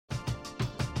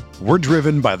We're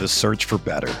driven by the search for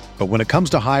better. But when it comes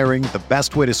to hiring, the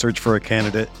best way to search for a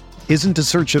candidate isn't to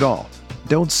search at all.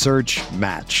 Don't search,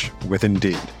 match with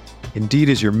Indeed. Indeed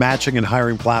is your matching and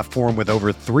hiring platform with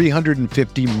over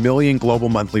 350 million global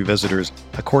monthly visitors,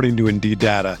 according to Indeed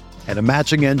data, and a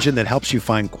matching engine that helps you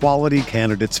find quality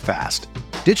candidates fast.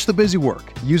 Ditch the busy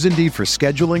work. Use Indeed for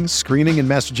scheduling, screening, and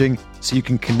messaging so you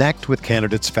can connect with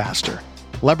candidates faster.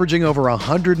 Leveraging over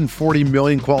 140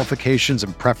 million qualifications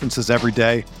and preferences every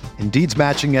day, Indeed's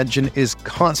matching engine is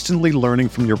constantly learning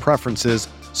from your preferences,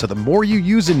 so the more you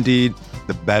use Indeed,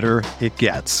 the better it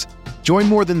gets. Join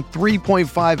more than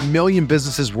 3.5 million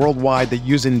businesses worldwide that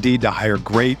use Indeed to hire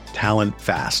great talent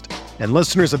fast. And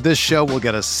listeners of this show will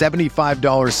get a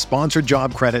 $75 sponsored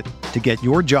job credit to get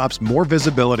your jobs more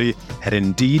visibility at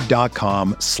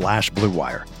Indeed.com/Blue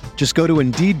Wire. Just go to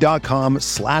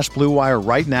Indeed.com/Blue Wire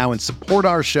right now and support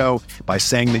our show by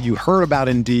saying that you heard about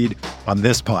Indeed on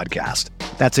this podcast.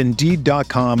 That's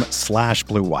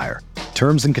Indeed.com/Blue Wire.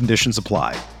 Terms and conditions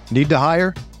apply. Need to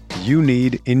hire? You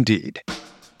need Indeed.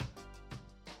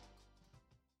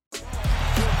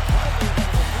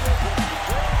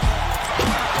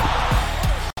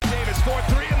 Davis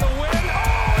 4-3 in the win.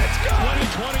 Oh, it's good.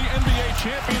 2020 NBA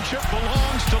championship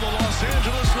belongs to the Los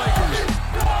Angeles Lakers.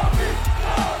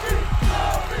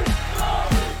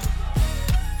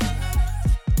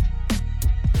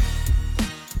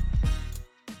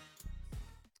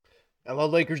 Hello,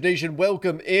 Lakers Nation.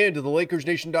 Welcome into the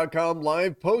LakersNation.com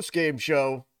live post-game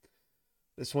show.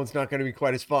 This one's not going to be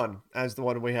quite as fun as the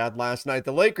one we had last night.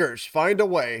 The Lakers find a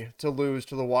way to lose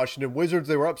to the Washington Wizards.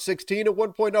 They were up 16, at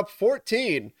one point up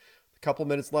 14. A couple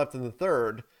minutes left in the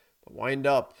third, but wind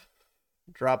up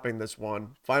dropping this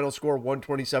one. Final score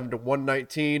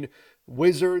 127-119.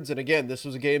 Wizards, and again, this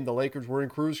was a game the Lakers were in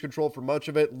cruise control for much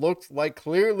of it. Looked like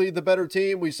clearly the better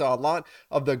team. We saw a lot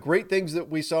of the great things that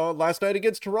we saw last night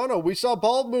against Toronto. We saw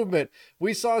ball movement.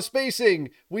 We saw spacing.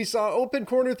 We saw open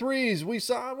corner threes. We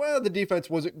saw, well, the defense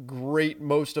wasn't great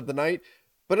most of the night,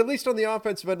 but at least on the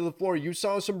offensive end of the floor, you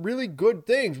saw some really good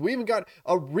things. We even got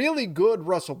a really good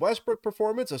Russell Westbrook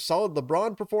performance, a solid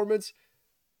LeBron performance,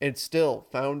 and still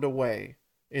found a way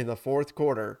in the fourth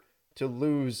quarter to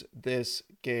lose this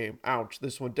game. Ouch.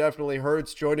 This one definitely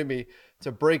hurts. Joining me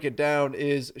to break it down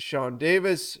is Sean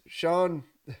Davis. Sean,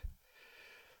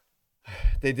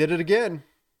 they did it again.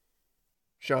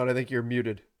 Sean, I think you're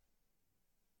muted.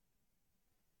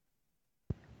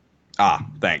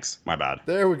 Thanks. My bad.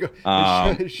 There we go.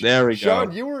 There we go.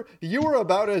 Sean, you were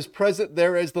about as present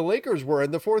there as the Lakers were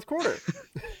in the fourth quarter.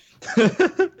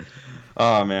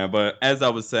 Oh man, but as I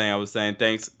was saying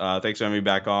thanks for having me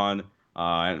back on.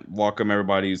 And welcome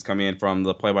everybody who's coming in from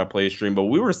the play-by-play stream. But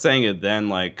we were saying it then,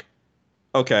 like,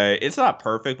 okay, it's not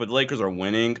perfect, but the Lakers are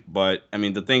winning. But, I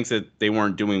mean, the things that they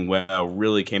weren't doing well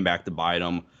really came back to bite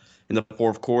them. In the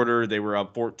fourth quarter, they were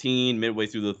up 14 midway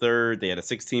through the third. They had a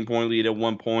 16-point lead at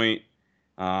one point.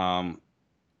 And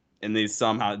they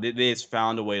just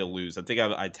found a way to lose. I think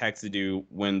I texted you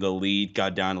when the lead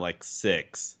got down to, like,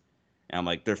 6. And I'm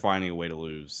like, they're finding a way to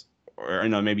lose. Or,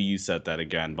 no, maybe you said that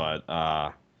again, but...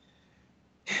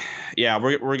 yeah,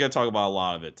 we're going to talk about a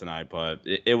lot of it tonight, but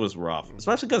it was rough,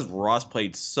 especially because Ross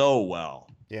played so well.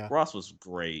 Yeah. Ross was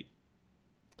great.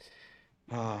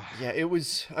 Yeah, it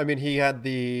was, I mean, he had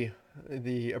the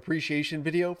appreciation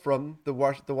video from the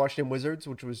Washington Wizards,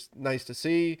 which was nice to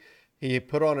see. He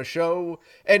put on a show.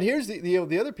 And here's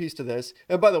the other piece to this.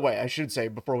 And by the way, I should say,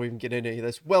 before we even get into any of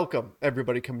this, welcome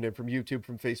everybody coming in from YouTube,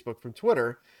 from Facebook, from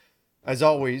Twitter. As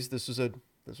always, this was a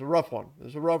rough one. This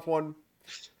is a rough one.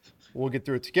 We'll get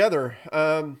through it together.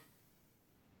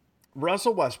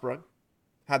 Russell Westbrook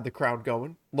had the crowd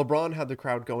going. LeBron had the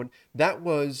crowd going. That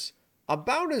was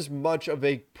about as much of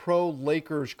a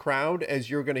pro-Lakers crowd as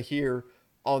you're going to hear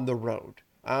on the road.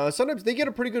 Sometimes they get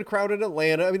a pretty good crowd in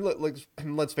Atlanta. I mean,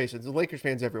 let's face it, the Lakers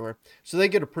fans everywhere. So they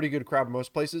get a pretty good crowd in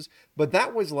most places. But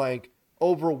that was like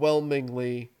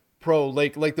overwhelmingly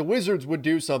pro-Lake. Like the Wizards would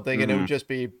do something and it would just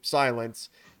be silence.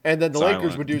 And then the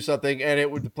Lakers would do something and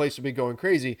the place would be going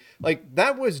crazy. Like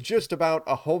that was just about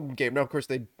a home game. Now, of course,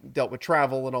 they dealt with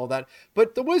travel and all that.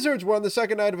 But the Wizards were on the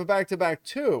second night of a back-to-back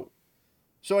too.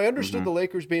 So I understood the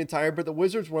Lakers being tired, but the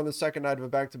Wizards were on the second night of a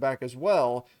back-to-back as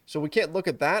well. So we can't look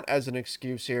at that as an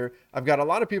excuse here. I've got a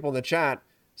lot of people in the chat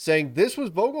saying this was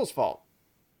Vogel's fault.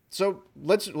 So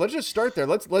let's just start there.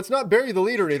 Let's not bury the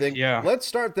lead or anything. Yeah. Let's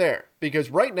start there because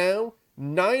right now,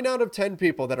 9 out of 10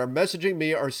 people that are messaging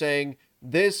me are saying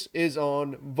this is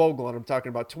on Vogel. And I'm talking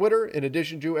about Twitter in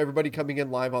addition to everybody coming in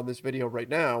live on this video right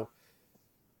now.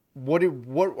 What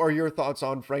are your thoughts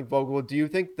on Frank Vogel? Do you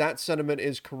think that sentiment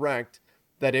is correct?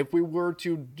 that if we were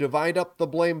to divide up the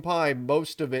blame pie,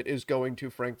 most of it is going to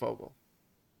Frank Vogel.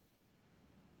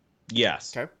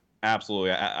 Yes. Okay.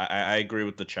 Absolutely. I agree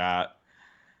with the chat.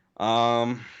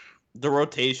 The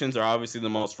rotations are obviously the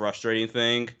most frustrating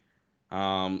thing.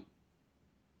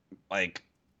 Like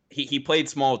he played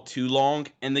small too long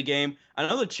in the game. I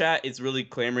know the chat is really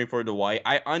clamoring for Dwight.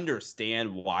 I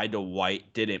understand why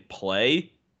Dwight didn't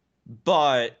play,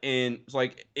 but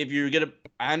if you're gonna,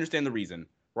 I understand the reason,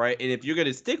 right? And if you're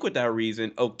gonna stick with that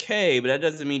reason, okay, but that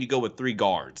doesn't mean you go with 3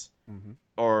 guards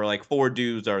or like 4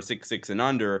 dudes that are 6'6" and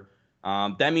under.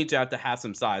 That means you have to have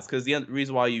some size, because the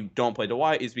reason why you don't play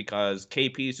Dwight is because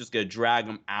KP is just gonna drag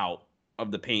him out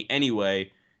of the paint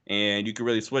anyway, and you can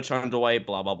really switch on Dwight,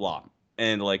 blah blah blah,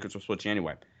 and the Lakers were switching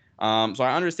anyway. So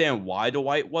I understand why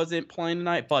Dwight wasn't playing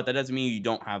tonight, but that doesn't mean you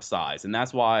don't have size, and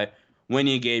that's why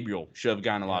Wenyen Gabriel should have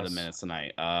gotten a lot of minutes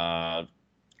tonight.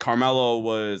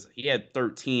 Carmelo he had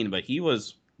 13, but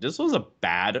this was a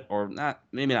bad, or not,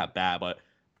 maybe not bad, but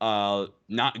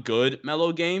not good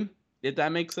Melo game, if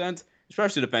that makes sense.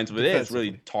 Especially defensively. They just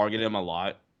really targeted him a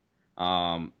lot.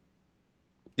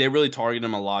 They really targeted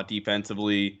him a lot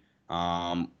defensively.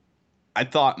 I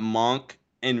thought Monk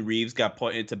and Reeves got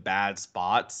put into bad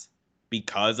spots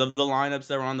because of the lineups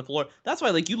that were on the floor. That's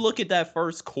why, like, you look at that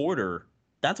first quarter,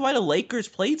 that's why the Lakers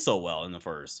played so well in the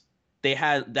first. They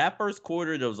had that first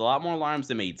quarter, there was a lot more lineups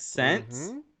that made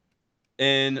sense.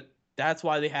 And that's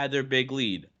why they had their big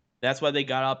lead. That's why they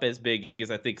got up as big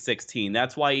as, I think, 16.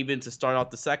 That's why even to start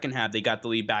off the second half, they got the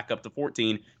lead back up to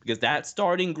 14, because that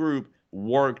starting group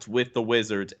worked with the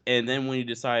Wizards. And then when you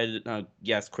decided,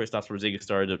 yes, Kristaps Porzingis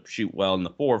started to shoot well in the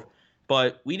fourth,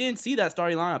 but we didn't see that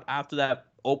starting lineup after that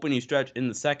opening stretch in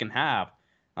the second half.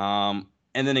 And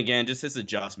then again, just his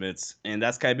adjustments. And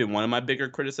that's kind of been one of my bigger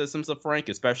criticisms of Frank,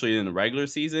 especially in the regular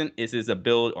season, is his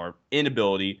ability or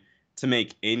inability to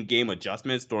make in-game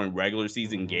adjustments during regular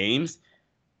season games.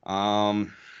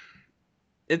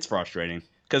 It's frustrating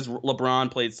because LeBron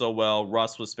played so well.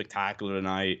 Russ was spectacular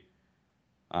tonight.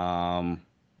 Yeah,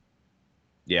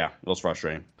 it was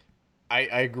frustrating. I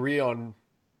agree on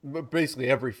basically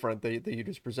every front that you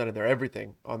just presented there.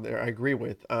 Everything on there I agree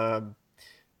with. I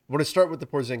want to start with the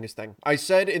Porzingis thing. I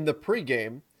said in the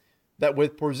pregame that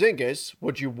with Porzingis,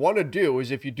 what you want to do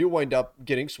is, if you do wind up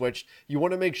getting switched, you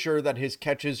want to make sure that his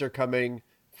catches are coming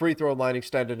free throw line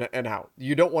extended and out.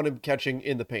 You don't want him catching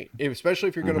in the paint, especially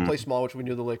if you're going to play small, which we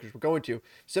knew the Lakers were going to.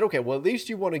 Said, okay, well, at least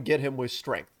you want to get him with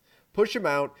strength. Push him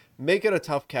out, make it a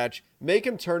tough catch, make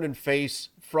him turn and face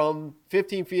from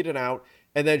 15 feet and out,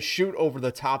 and then shoot over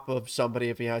the top of somebody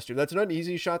if he has to. That's an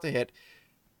easy shot to hit.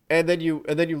 And then you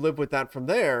live with that from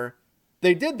there.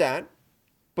 They did that,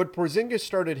 but Porzingis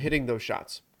started hitting those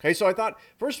shots. Okay, so I thought,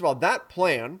 first of all, that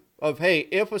plan of, hey,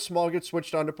 if a small gets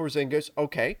switched on to Porzingis,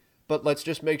 okay, but let's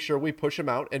just make sure we push him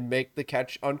out and make the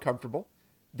catch uncomfortable.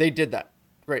 They did that.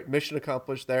 Great. Mission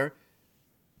accomplished there.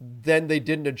 Then they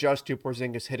didn't adjust to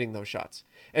Porzingis hitting those shots.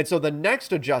 And so the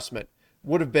next adjustment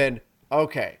would have been,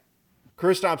 okay,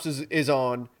 Kristaps is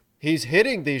on. He's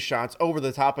hitting these shots over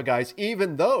the top of guys,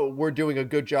 even though we're doing a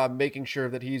good job making sure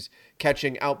that he's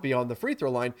catching out beyond the free throw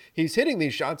line. He's hitting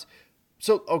these shots.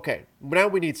 So, okay, now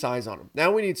we need size on him.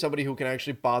 Now we need somebody who can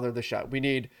actually bother the shot. We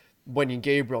need Wenyen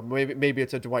Gabriel, maybe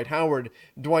it's a Dwight Howard.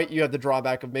 Dwight, you have the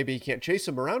drawback of maybe he can't chase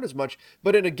him around as much.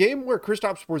 But in a game where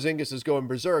Kristaps Porzingis is going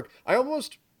berserk, I'm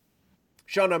almost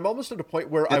at a point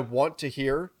where I want to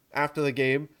hear after the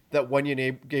game that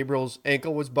Wenyen Gabriel's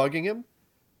ankle was bugging him.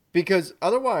 Because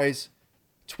otherwise,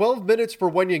 12 minutes for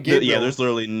Wenyen Gabriel. Yeah, there's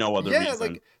literally no other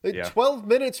reason. 12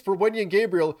 minutes for Wenyen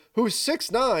Gabriel, who's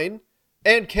 6'9",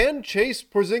 and can chase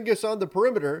Porzingis on the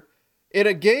perimeter, in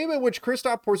a game in which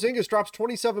Kristaps Porzingis drops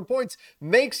 27 points,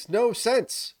 makes no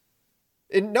sense.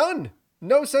 None.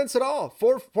 No sense at all.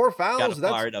 Four fouls.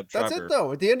 That's it,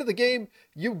 though. At the end of the game,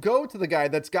 you go to the guy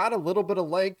that's got a little bit of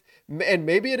length, and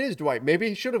maybe it is Dwight. Maybe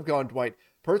he should have gone Dwight.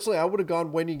 Personally, I would have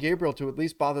gone Wenyen Gabriel to at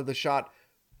least bother the shot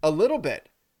a little bit.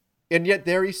 And yet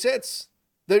there he sits.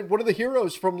 One of the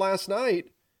heroes from last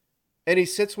night, and he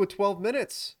sits with 12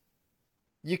 minutes.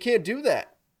 You can't do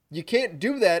that. You can't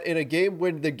do that in a game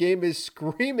when the game is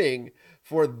screaming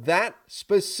for that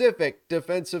specific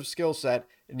defensive skill set,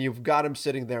 and you've got him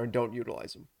sitting there and don't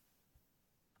utilize him.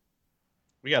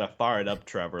 We got to fire it up,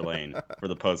 Trevor Lane, for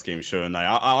the post-game show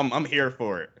tonight. I'm here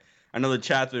for it. I know the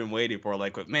chat's been waiting for it.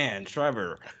 Like, man,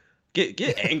 Trevor, get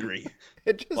angry.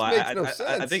 It just makes no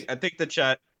sense. I think the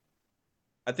chat.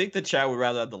 I think the chat would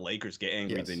rather have the Lakers get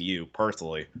angry than you,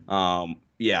 personally.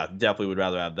 Yeah, definitely would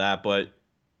rather have that. But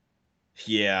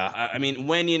Yeah, I mean,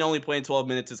 Wenyan only playing 12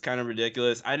 minutes is kind of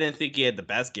ridiculous. I didn't think he had the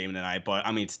best game tonight, but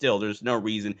I mean, still, there's no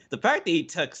reason. The fact that he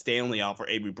took Stanley out for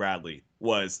Avery Bradley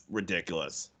was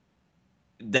ridiculous.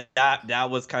 That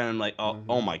was kind of like,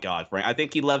 oh my God, Frank. I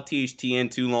think he left THT in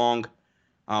too long.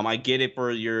 I get it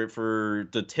for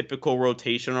the typical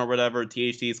rotation or whatever.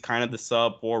 THT is kind of the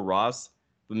sub for Russ,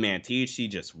 but man, THT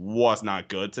just was not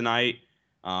good tonight.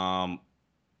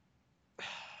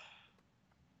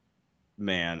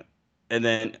 Man, and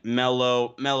then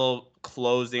Melo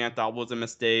closing, I thought was a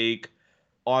mistake.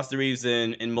 Austin Reeves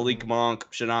and Malik Monk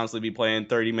should honestly be playing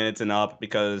 30 minutes and up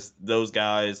because those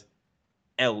guys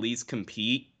at least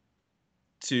compete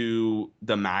to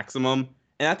the maximum.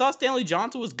 And I thought Stanley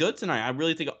Johnson was good tonight. I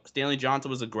really think Stanley Johnson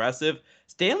was aggressive.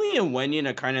 Stanley and Wenyan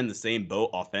are kind of in the same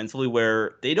boat offensively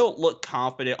where they don't look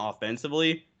confident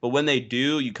offensively, but when they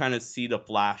do, you kind of see the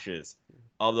flashes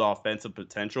of the offensive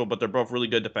potential, but they're both really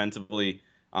good defensively.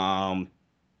 Yeah,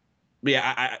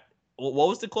 what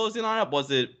was the closing lineup? Was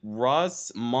it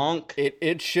Russ, Monk?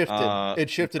 It shifted.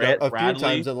 It shifted a few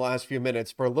times in the last few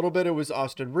minutes. For a little bit, it was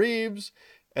Austin Reeves,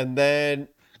 and then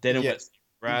it was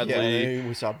Bradley. Yeah,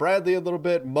 we saw Bradley a little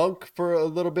bit, Monk for a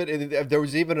little bit. And there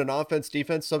was even an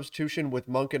offense-defense substitution with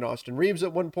Monk and Austin Reeves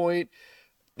at one point.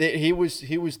 He was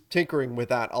tinkering with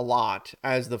that a lot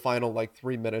as the final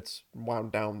 3 minutes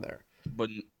wound down there.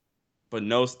 But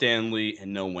no Stanley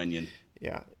and no Wenyan.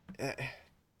 Yeah.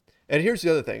 And here's the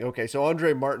other thing. Okay, so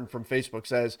Andre Martin from Facebook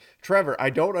says, Trevor, I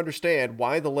don't understand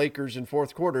why the Lakers in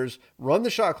fourth quarters run the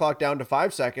shot clock down to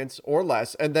 5 seconds or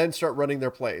less and then start running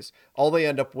their plays. All they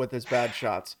end up with is bad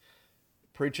shots.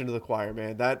 Preaching to the choir,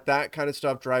 man. That kind of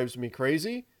stuff drives me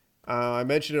crazy. I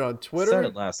mentioned it on Twitter.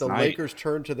 The Lakers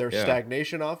turn to their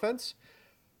stagnation offense.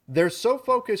 They're so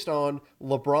focused on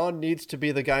LeBron needs to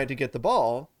be the guy to get the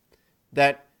ball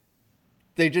that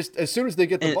they just, as soon as they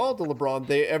get the ball to LeBron,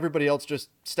 everybody else just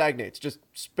stagnates, just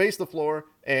space the floor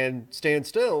and stand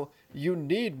still. You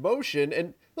need motion.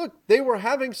 And look, they were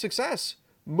having success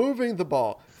moving the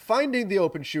ball, finding the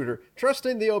open shooter,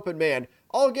 trusting the open man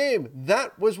all game.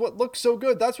 That was what looked so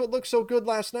good. That's what looked so good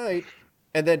last night.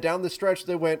 And then down the stretch,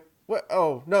 they went, what?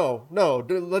 Oh, no,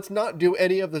 let's not do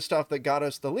any of the stuff that got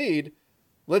us the lead.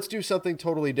 Let's do something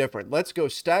totally different. Let's go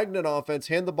stagnant offense,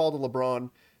 hand the ball to LeBron,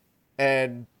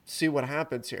 and see what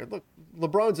happens here. Look,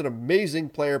 LeBron's an amazing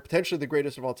player, potentially the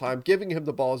greatest of all time. Giving him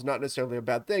the ball is not necessarily a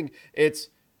bad thing. It's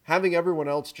having everyone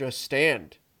else just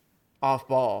stand off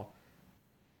ball.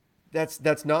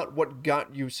 That's not what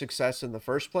got you success in the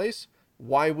first place.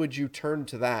 Why would you turn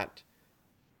to that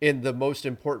in the most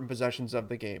important possessions of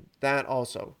the game? That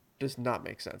also does not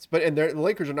make sense. But the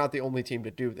Lakers are not the only team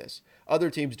to do this. Other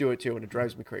teams do it too, and it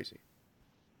drives me crazy.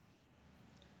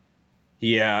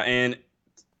 Yeah, and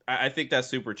I think that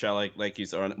super chat, like you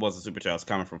said, was a super chat. It's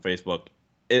coming from Facebook.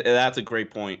 That's a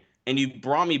great point. And you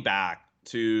brought me back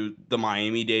to the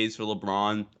Miami days for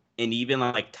LeBron, and even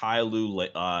Ty Lue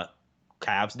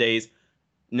Cavs days.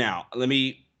 Now, let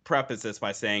me preface this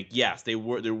by saying, yes, there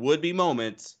would be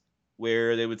moments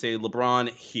where they would say LeBron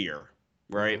here,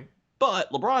 right? Mm-hmm.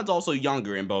 But LeBron's also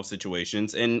younger in both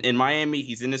situations. And in Miami,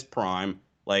 he's in his prime,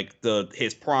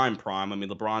 his prime. I mean,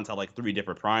 LeBron's had 3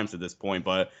 different primes at this point,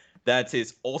 but that's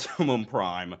his ultimate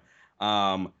prime.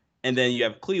 And then you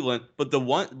have Cleveland. But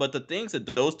the things that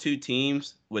those two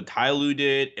teams, what Ty Lue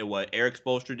did and what Eric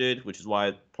Spoelstra did, which is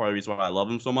part of the reason why I love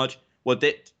him so much, one of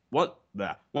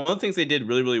the things they did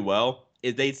really, really well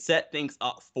is they set things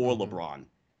up for LeBron.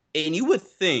 And you would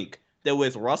think that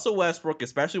with Russell Westbrook,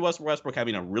 especially Russell Westbrook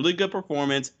having a really good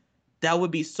performance, that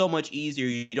would be so much easier.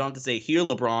 You don't have to say, here,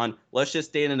 LeBron, let's just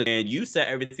stand in the and you set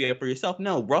everything up for yourself.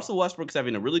 No, Russell Westbrook's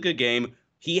having a really good game.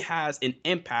 He has an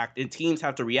impact, and teams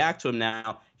have to react to him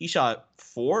now. He shot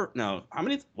what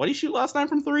did he shoot last night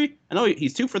from 3? I know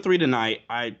he's 2 for 3 tonight.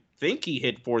 I think he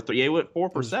hit 4 3. Yeah, he went 4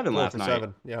 for 7 last night.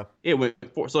 7, yeah. It went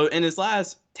 4. So in his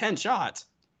last 10 shots,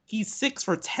 he's 6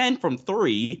 for 10 from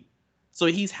 3. So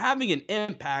he's having an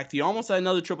impact. He almost had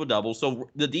another triple-double. So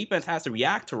the defense has to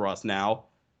react to Russ now.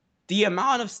 The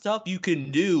amount of stuff you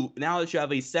can do now that you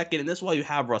have a second, and this is why you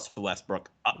have Russell Westbrook,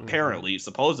 apparently,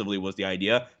 supposedly was the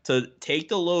idea, to take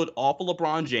the load off of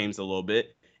LeBron James a little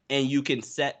bit, and you can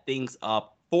set things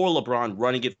up for LeBron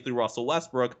running it through Russell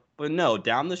Westbrook. But no,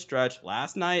 down the stretch,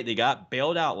 last night, they got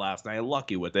bailed out last night,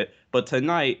 lucky with it. But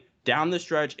tonight, down the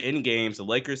stretch in games, the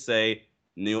Lakers say,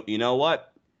 you know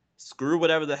what? Screw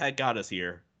whatever the heck got us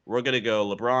here. We're going to go,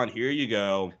 LeBron, here you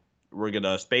go. We're going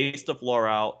to space the floor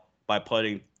out by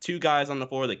putting 2 guys on the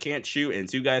floor that can't shoot and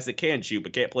 2 guys that can shoot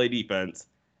but can't play defense.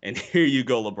 And here you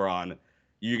go, LeBron.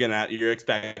 You're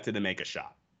expected to make a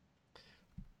shot.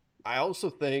 I also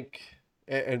think,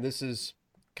 and this is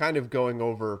kind of going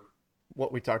over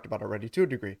what we talked about already to a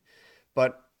degree.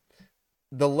 But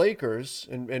the Lakers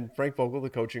and Frank Vogel, the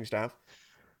coaching staff,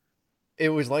 it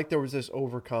was like there was this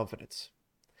overconfidence,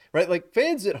 right? Like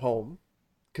fans at home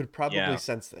could probably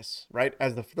sense this, right?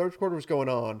 As the third quarter was going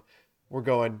on, we're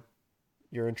going,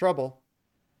 you're in trouble.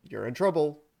 You're in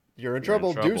trouble. You're in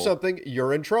trouble. Do something.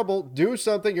 You're in trouble. Do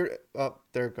something.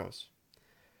 There it goes.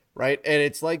 Right. And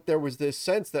it's like there was this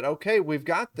sense that, okay, we've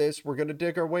got this. We're going to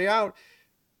dig our way out.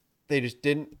 They just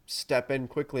didn't step in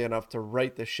quickly enough to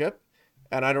right the ship.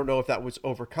 And I don't know if that was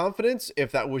overconfidence,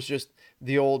 if that was just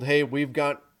the old, hey, we've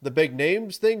got the big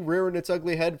names thing rearing its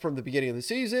ugly head from the beginning of the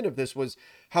season. If this was,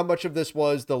 how much of this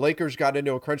was the Lakers got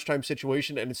into a crunch time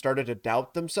situation and it started to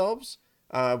doubt themselves.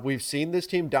 We've seen this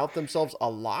team doubt themselves a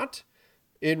lot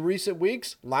in recent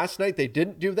weeks. Last night, they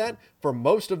didn't do that. For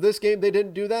most of this game, they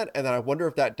didn't do that. And then I wonder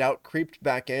if that doubt creeped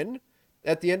back in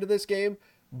at the end of this game.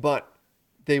 But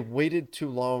they waited too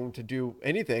long to do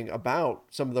anything about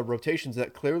some of the rotations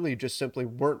that clearly just simply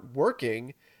weren't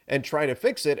working and try to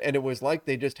fix it. And it was like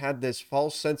they just had this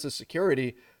false sense of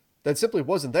security that simply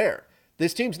wasn't there.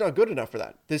 This team's not good enough for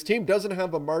that. This team doesn't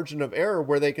have a margin of error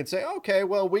where they can say, okay,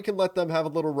 well, we can let them have a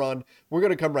little run. We're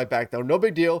going to come right back, though. No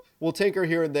big deal. We'll tinker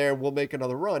here and there. We'll make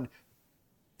another run.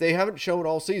 They haven't shown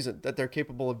all season that they're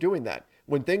capable of doing that.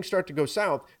 When things start to go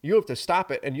south, you have to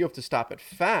stop it, and you have to stop it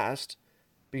fast,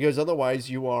 because otherwise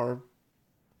you are,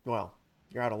 well,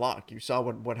 you're out of luck. You saw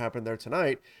what happened there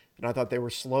tonight, and I thought they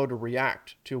were slow to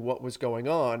react to what was going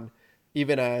on,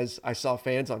 even as I saw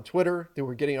fans on Twitter that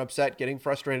were getting upset, getting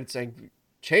frustrated, saying,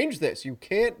 change this. You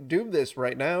can't do this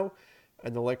right now.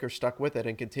 And the Lakers stuck with it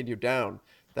and continued down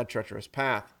that treacherous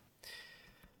path.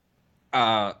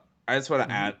 I just want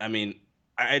to add, I mean,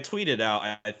 I tweeted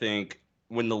out, I think,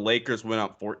 when the Lakers went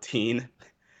up 14,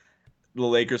 the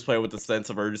Lakers play with a sense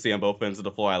of urgency on both ends of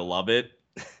the floor. I love it.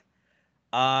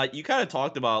 You kind of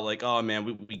talked about, like, oh,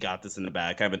 man, we got this in the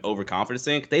bag, kind of an overconfidence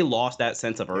thing. They lost that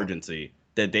sense of urgency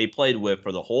that they played with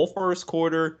for the whole first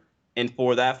quarter and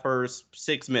for that first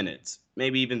 6 minutes,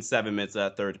 maybe even 7 minutes of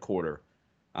that third quarter.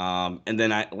 And then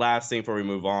last thing before we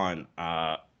move on,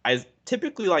 I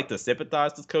typically like to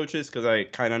sympathize with coaches because I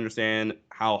kind of understand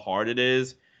how hard it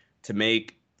is to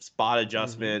make spot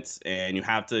adjustments, and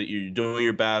you're doing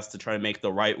your best to try to make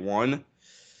the right one.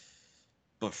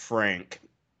 But Frank,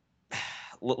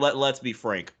 let's be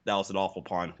frank, that was an awful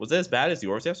pun. Was it as bad as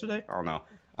yours yesterday? I don't know.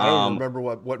 I don't remember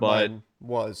what mine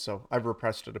was, so I've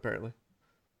repressed it apparently.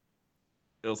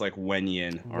 It was like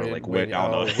Wenyan or like I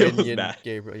don't know. It was bad.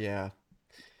 Gabriel,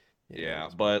 yeah,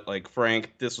 but like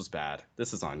Frank, this was bad.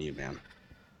 This is on you, man.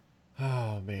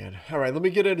 Oh man. All right, let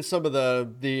me get into some of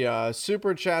the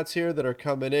super chats here that are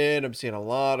coming in. I'm seeing a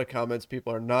lot of comments.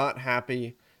 People are not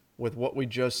happy with what we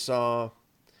just saw.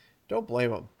 Don't blame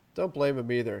them. Don't blame them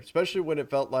either, especially when it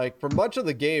felt like for much of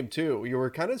the game too, you were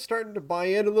kind of starting to buy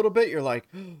in a little bit. You're like,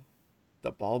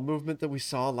 the ball movement that we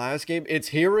saw last game, it's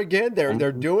here again.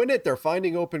 They're doing it. They're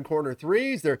finding open corner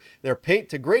threes. They're paint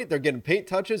to great. They're getting paint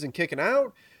touches and kicking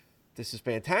out. This is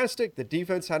fantastic. The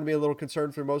defense had me a little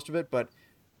concerned for most of it, but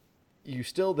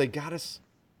they got us.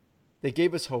 They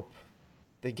gave us hope.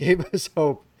 They gave us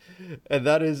hope, and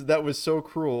that was so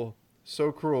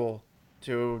cruel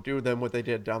to do them what they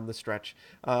did down the stretch.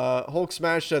 Hulk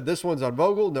Smash said this one's on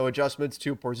Vogel. No adjustments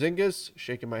to Porzingis.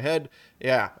 Shaking my head.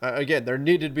 Yeah, again, there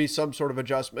needed to be some sort of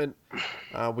adjustment.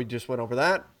 We just went over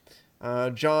that.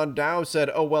 John Dow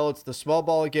said, oh, well, it's the small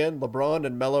ball again. LeBron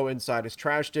and Melo inside is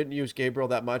trash. Didn't use Gabriel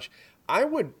that much. I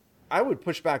would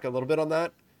push back a little bit on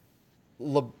that.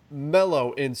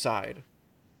 Melo inside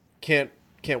can't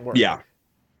work. Yeah.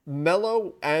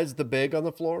 Melo as the big on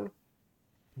the floor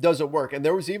doesn't work. And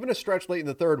there was even a stretch late in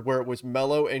the third where it was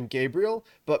Melo and Gabriel,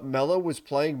 but Melo was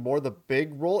playing more the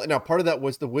big role. And now part of that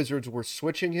was the Wizards were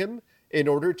switching him in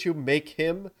order to make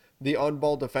him the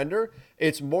on-ball defender.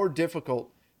 It's more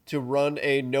difficult to run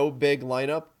a no big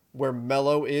lineup where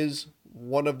Melo is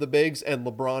one of the bigs and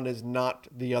LeBron is not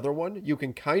the other one. You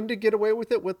can kind of get away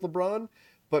with it with LeBron,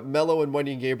 but Melo and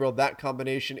Wendy and Gabriel, that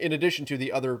combination, in addition to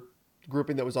the other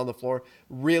grouping that was on the floor,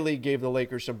 really gave the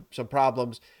Lakers some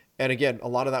problems. And again, a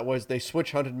lot of that was they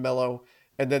switch hunted Melo,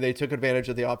 and then they took advantage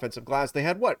of the offensive glass. They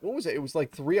had what was it? It was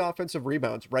like 3 offensive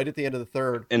rebounds right at the end of the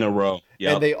third. In a row.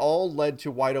 Yeah. And they all led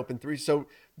to wide open threes. So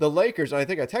the Lakers, and I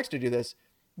think I texted you this,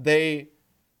 they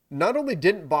not only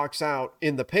didn't box out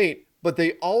in the paint, but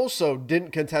they also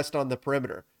didn't contest on the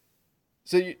perimeter.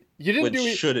 So you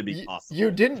didn't shouldn't be possible.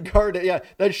 You didn't guard it. Yeah,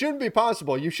 that shouldn't be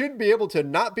possible. You shouldn't be able to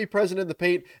not be present in the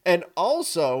paint and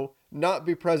also not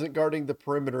be present guarding the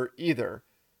perimeter either.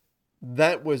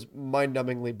 That was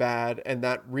mind-numbingly bad, and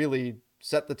that really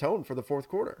set the tone for the fourth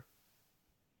quarter.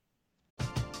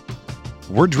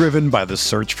 We're driven by the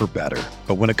search for better.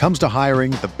 But when it comes to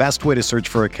hiring, the best way to search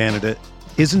for a candidate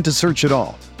isn't to search at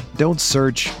all. Don't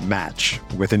search, match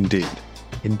with Indeed.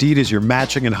 Indeed is your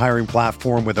matching and hiring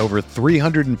platform with over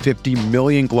 350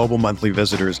 million global monthly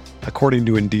visitors, according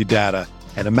to Indeed data,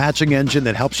 and a matching engine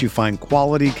that helps you find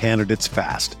quality candidates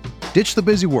fast. Ditch the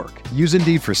busy work. Use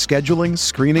Indeed for scheduling,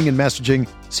 screening, and messaging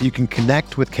so you can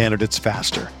connect with candidates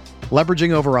faster.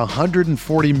 Leveraging over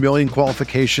 140 million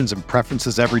qualifications and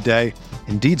preferences every day,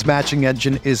 Indeed's matching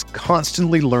engine is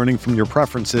constantly learning from your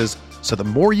preferences, so the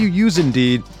more you use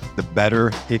Indeed, the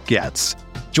better it gets.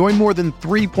 Join more than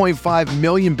 3.5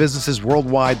 million businesses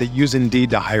worldwide that use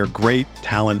Indeed to hire great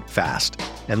talent fast.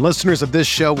 And listeners of this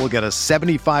show will get a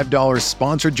 $75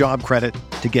 sponsored job credit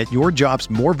to get your jobs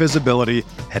more visibility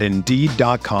at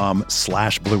Indeed.com/Blue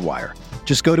Wire.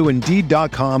 Just go to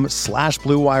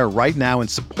Indeed.com/Blue Wire right now and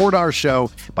support our show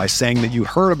by saying that you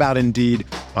heard about Indeed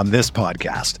on this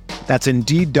podcast. That's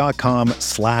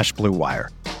Indeed.com/Blue Wire.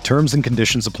 Terms and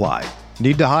conditions apply.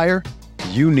 Need to hire?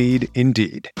 You need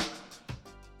Indeed. It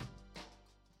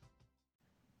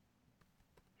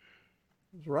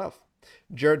was rough.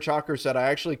 Jared Chalker said, I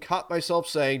actually caught myself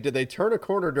saying, did they turn a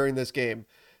corner during this game?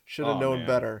 Should have known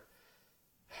better.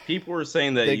 People were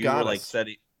saying that you were like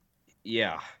setting.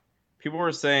 Yeah. People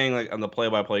were saying like on the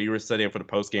play-by-play, you were setting up for the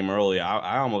post-game early.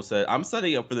 I almost said, I'm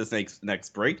setting up for this next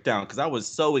breakdown because I was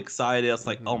so excited. I was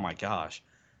like, oh my gosh,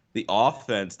 the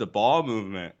offense, the ball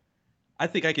movement. I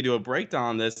think I could do a breakdown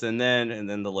on this. And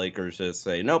then the Lakers just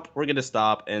say, nope, we're going to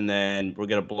stop. And then we're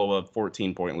going to blow a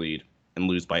 14-point lead and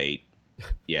lose by 8.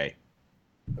 Yay.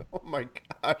 Oh my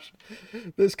gosh.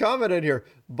 This comment in here,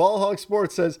 Ballhawk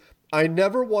Sports says, I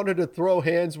never wanted to throw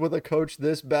hands with a coach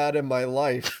this bad in my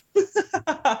life.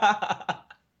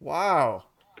 Wow.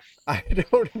 I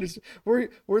don't understand.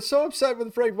 We're so upset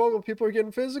with Frank Vogel. People are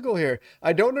getting physical here.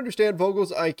 I don't understand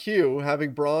Vogel's IQ,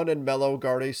 having Braun and Melo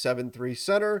guard a 7-3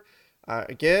 center.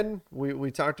 Again, we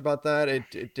talked about that.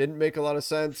 It didn't make a lot of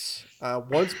sense.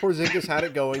 Once Porzingis had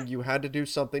it going, you had to do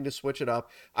something to switch it up.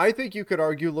 I think you could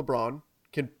argue LeBron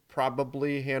can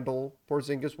probably handle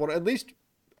Porzingis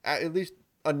at least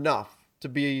enough to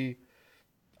be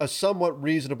a somewhat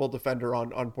reasonable defender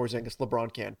on Porzingis.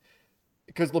 LeBron can,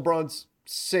 because LeBron's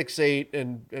 6'8"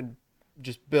 and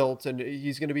just built, and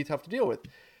he's going to be tough to deal with.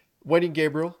 Wendy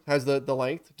Gabriel has the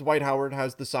length. Dwight Howard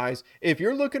has the size. If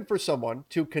you're looking for someone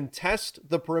to contest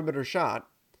the perimeter shot,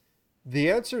 the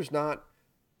answer is not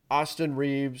Austin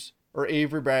Reeves or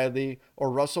Avery Bradley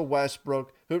or Russell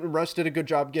Westbrook, who Russ did a good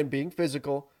job again being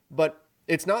physical, but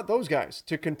it's not those guys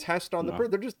to contest on the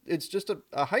perimeter. It's just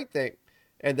a height thing,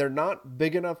 and they're not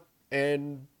big enough.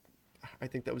 And I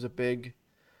think that was a big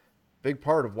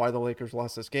part of why the Lakers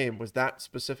lost this game, was that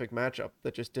specific matchup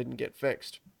that just didn't get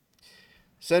fixed.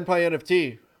 Senpai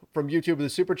NFT from YouTube with the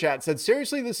super chat said,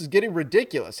 seriously, this is getting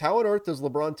ridiculous. How on earth does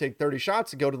LeBron take 30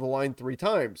 shots and go to the line 3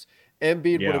 times?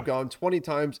 Embiid would have gone 20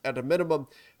 times at a minimum.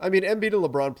 I mean, Embiid and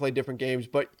LeBron played different games,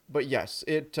 but yes,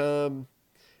 it's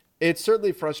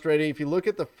certainly frustrating. If you look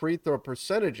at the free throw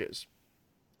percentages,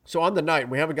 so on the night,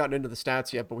 we haven't gotten into the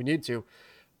stats yet, but we need to.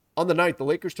 On the night, the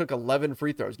Lakers took 11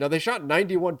 free throws. Now, they shot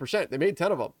 91%. They made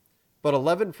 10 of them, but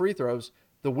 11 free throws.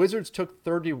 The Wizards took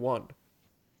 31.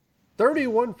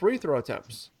 31 free throw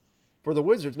attempts for the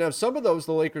Wizards. Now, some of those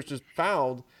the Lakers just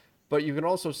fouled, but you can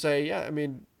also say, yeah, I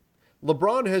mean,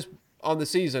 LeBron has, on the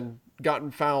season, gotten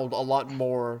fouled a lot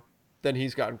more than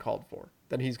he's gotten called for,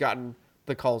 than he's gotten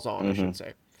the calls on, I should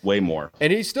say. Way more.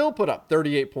 And he still put up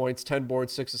 38 points, 10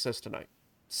 boards, 6 assists tonight.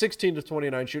 16 to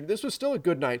 29 shooting. This was still a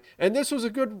good night. And this was a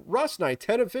good Russ night,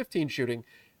 10 of 15 shooting.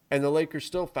 And the Lakers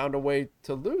still found a way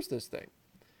to lose this thing.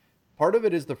 Part of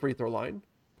it is the free throw line.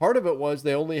 Part of it was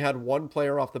they only had one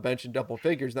player off the bench in double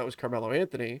figures, and that was Carmelo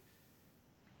Anthony.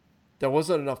 There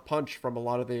wasn't enough punch from a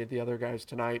lot of the other guys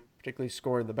tonight, particularly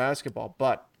scoring the basketball.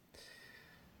 But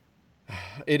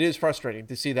it is frustrating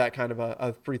to see that kind of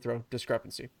a free throw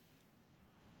discrepancy.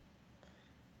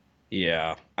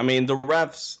 Yeah. I mean, the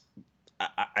refs,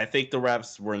 I think the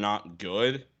refs were not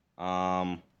good,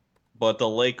 but the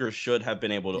Lakers should have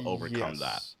been able to overcome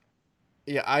that.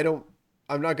 Yeah,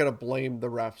 I'm not going to blame the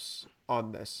refs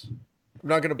on this. I'm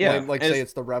not going to blame, say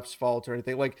it's the refs' fault or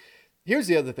anything. Like, here's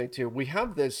the other thing too. We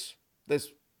have this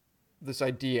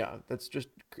idea that's just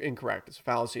incorrect. It's a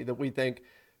fallacy that we think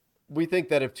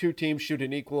that if two teams shoot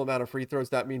an equal amount of free throws,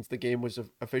 that means the game was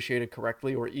officiated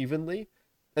correctly or evenly,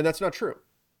 and that's not true.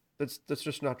 That's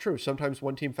just not true. Sometimes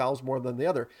one team fouls more than the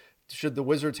other. Should the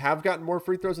Wizards have gotten more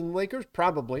free throws than the Lakers?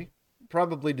 Probably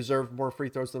deserved more free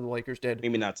throws than the Lakers did.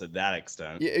 Maybe not to that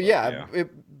extent.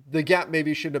 The gap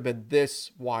maybe shouldn't have been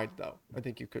this wide, though, I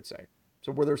think you could say.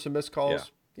 So were there some missed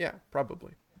calls? Yeah,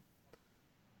 probably.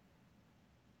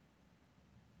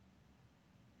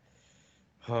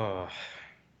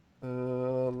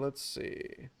 Let's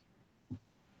see.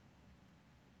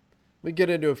 We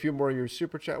get into a few more of your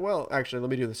super chat. Well, actually,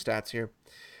 let me do the stats here.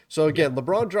 So again,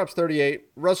 LeBron drops 38.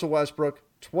 Russell Westbrook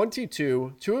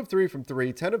 22, 2 of 3 from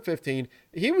 3, 10 of 15.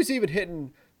 He was even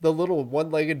hitting the little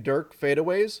one-legged Dirk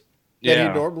fadeaways that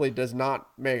he normally does not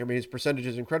make. I mean, his percentage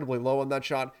is incredibly low on that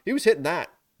shot. He was hitting that.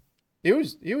 He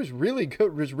was really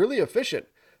good. Was really efficient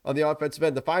on the offensive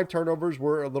end. The 5 turnovers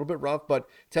were a little bit rough, but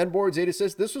 10 boards, 8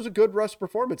 assists. This was a good Russ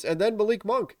performance. And then Malik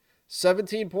Monk,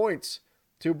 17 points.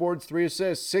 2 boards, 3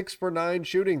 assists, 6 for 9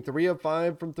 shooting, 3 of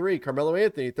 5 from 3. Carmelo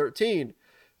Anthony, 13,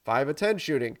 5 of 10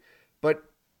 shooting. But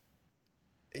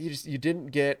you didn't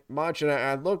get much.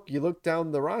 And you look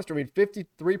down the roster. I mean,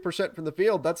 53% from the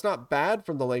field. That's not bad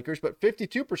from the Lakers, but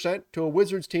 52% to a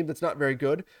Wizards team that's not very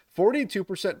good.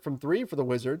 42% from 3 for the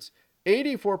Wizards.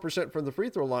 84% from the free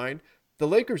throw line. The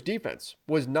Lakers defense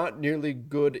was not nearly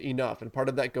good enough. And part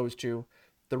of that goes to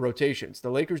the rotations. The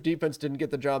Lakers defense didn't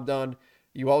get the job done.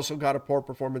 You also got a poor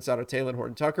performance out of Talen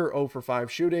Horton-Tucker, 0 for 5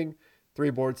 shooting, 3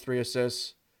 boards, 3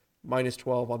 assists, minus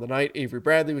 12 on the night. Avery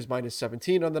Bradley was minus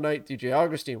 17 on the night. DJ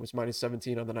Augustine was minus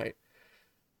 17 on the night.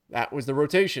 That was the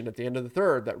rotation at the end of the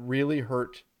third that really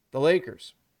hurt the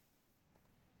Lakers.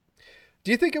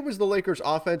 Do you think it was the Lakers'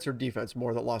 offense or defense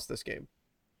more that lost this game?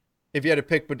 If you had to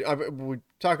pick, but we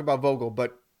talk about Vogel,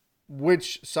 but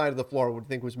which side of the floor would you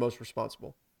think was most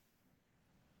responsible?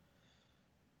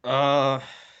 I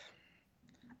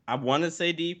want to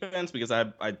say defense because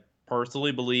I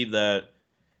personally believe that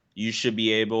you should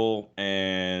be able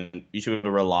and you should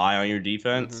rely on your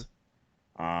defense.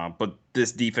 But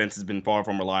this defense has been far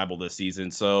from reliable this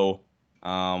season. So,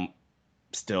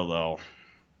 still though,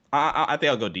 I think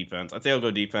I'll go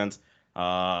defense.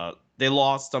 They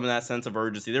lost some of that sense of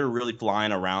urgency. They were really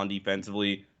flying around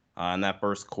defensively in that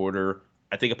first quarter.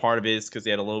 I think a part of it is because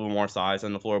they had a little bit more size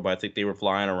on the floor, but I think they were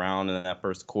flying around in that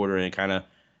first quarter and kind of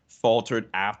faltered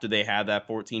after they had that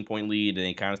 14-point lead, and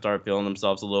they kind of started feeling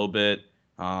themselves a little bit.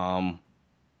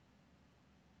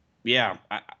 Yeah,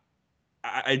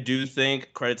 I do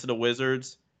think credit to the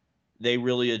Wizards. They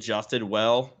really adjusted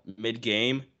well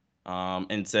mid-game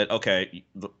and said, okay,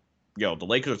 the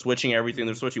Lakers are switching everything.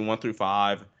 They're switching 1 through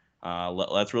 5.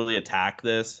 Let's really attack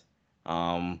this.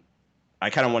 I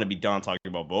kind of want to be done talking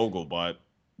about Vogel, but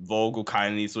Vogel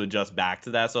kind of needs to adjust back to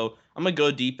that. So I'm going to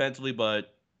go defensively,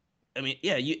 but I mean,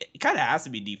 yeah, it kind of has to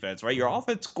be defense, right? Your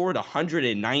offense scored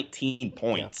 119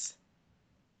 points.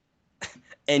 Yeah.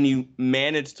 And you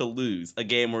managed to lose a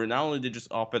game where not only did your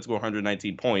offense score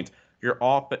 119 points, you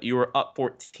were up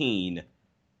 14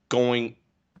 going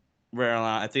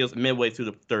I think it was midway through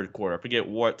the third quarter. I forget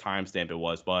what timestamp it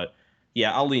was, but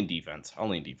yeah, I'll lean defense.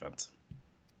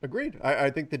 Agreed.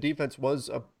 I think the defense was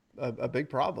a big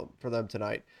problem for them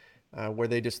tonight, where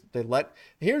this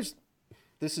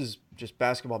is just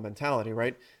basketball mentality,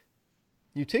 right?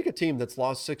 You take a team that's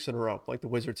lost 6 in a row, like the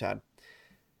Wizards had,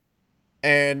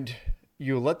 and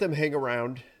you let them hang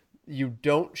around. You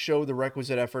don't show the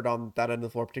requisite effort on that end of the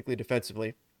floor, particularly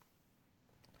defensively.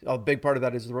 A big part of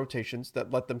that is the rotations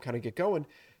that let them kind of get going.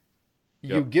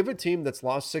 Yep. You give a team that's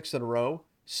lost 6 in a row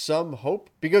some hope,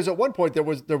 because at one point there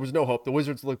was no hope. The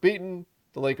Wizards looked beaten,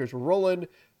 the Lakers were rolling,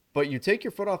 but you take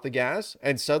your foot off the gas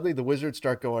and suddenly the Wizards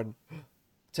start going,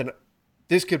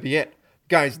 this could be it.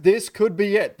 Guys, this could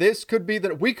be it. This could be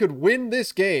that we could win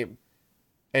this game.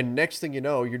 And next thing you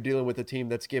know, you're dealing with a team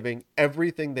that's giving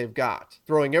everything they've got,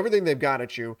 throwing everything they've got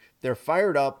at you. They're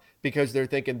fired up because they're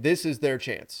thinking this is their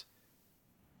chance.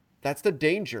 That's the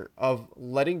danger of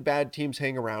letting bad teams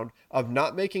hang around, of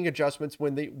not making adjustments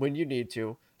when you need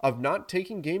to, of not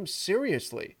taking games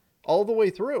seriously all the way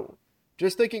through.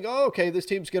 Just thinking, oh, okay, this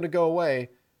team's going to go away.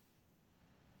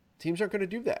 Teams aren't going to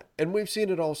do that. And we've seen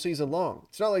it all season long.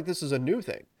 It's not like this is a new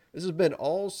thing. This has been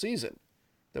all season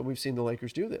that we've seen the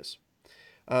Lakers do this.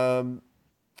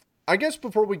 I guess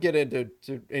before we get into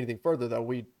anything further, though,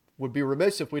 we would be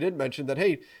remiss if we didn't mention that,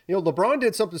 hey, LeBron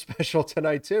did something special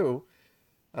tonight, too.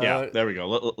 Yeah, there we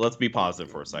go. Let's be positive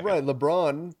for a second. Right,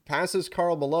 LeBron passes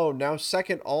Karl Malone, now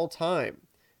second all-time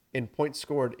in points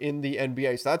scored in the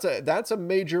NBA. So that's a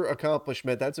major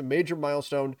accomplishment. That's a major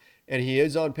milestone, and he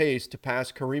is on pace to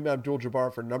pass Kareem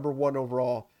Abdul-Jabbar for number 1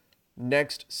 overall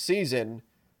next season.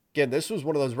 Again, this was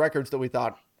one of those records that we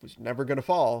thought was never going to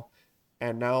fall,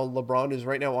 and now LeBron is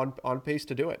right now on pace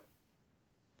to do it.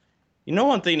 You know,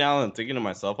 one thing now that I'm thinking to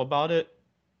myself about it,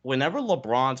 whenever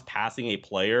LeBron's passing a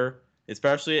player,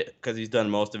 especially because he's done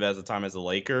most of it as a time as a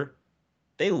Laker,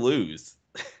 they lose.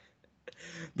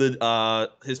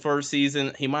 His first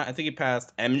season, I think he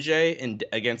passed MJ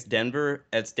against Denver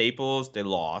at Staples. They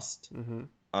lost. Mm-hmm.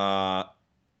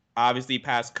 Obviously, he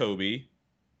passed Kobe.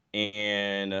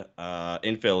 in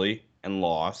Philly and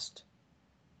lost.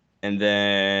 And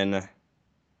then,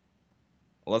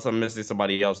 unless I'm missing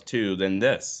somebody else too, then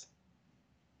this.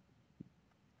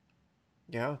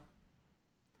 Yeah.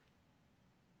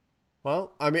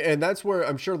 Well, I mean, and that's where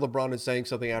I'm sure LeBron is saying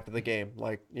something after the game,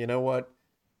 like, you know what,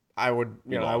 We I would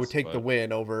lost, take the but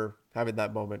win over having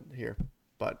that moment here.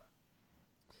 But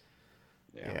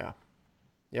yeah. yeah,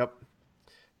 yep,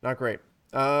 not great.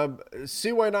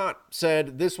 See why not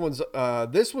said this was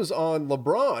on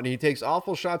LeBron. He takes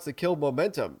awful shots that kill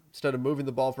momentum instead of moving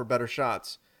the ball for better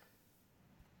shots.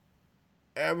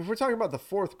 If we're talking about the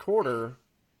fourth quarter,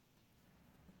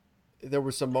 there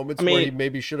were some I moments where he mean,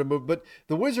 maybe should have moved, but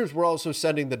the Wizards were also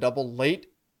sending the double late,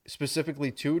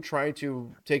 specifically to try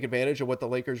to take advantage of what the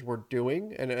Lakers were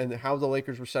doing and how the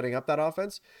Lakers were setting up that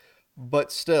offense.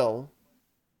 But still,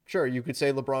 sure, you could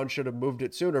say LeBron should have moved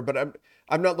it sooner, but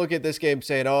I'm not looking at this game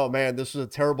saying, "Oh man, this was a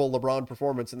terrible LeBron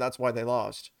performance and that's why they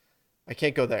lost." I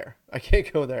can't go there. I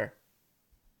can't go there.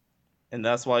 and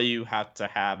that's why you have to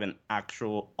have an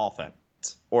actual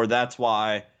offense, or that's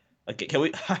why. Like, can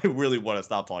we? I really want to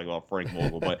stop talking about Frank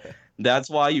Vogel, but that's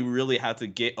why you really have to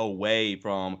get away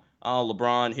from. Oh,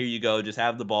 LeBron, here you go. Just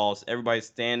have the balls. Everybody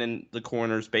stand in the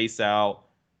corner, space out.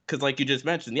 Because, like you just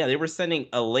mentioned, yeah, they were sending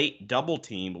a late double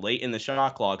team late in the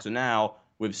shot clock. So now,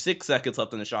 with 6 seconds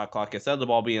left in the shot clock, instead of the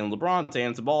ball being in LeBron's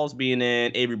hands, the ball's being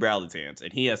in Avery Bradley's hands,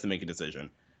 and he has to make a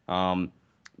decision. Um,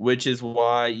 which is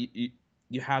why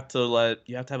you have to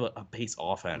have a base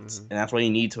offense, Mm-hmm. and that's why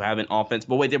you need to have an offense.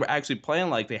 But wait, they were actually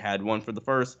playing like they had one for the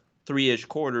first 3-ish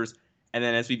quarters, and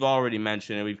then as we've already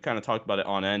mentioned, and we've kind of talked about it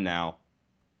on end now,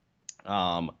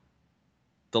 um,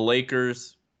 the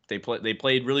Lakers they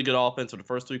played really good offense for the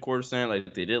first 3 quarters tonight,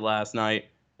 like they did last night,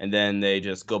 and then they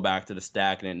just go back to the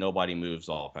stack and nobody moves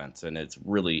offense, and it's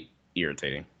really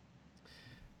irritating.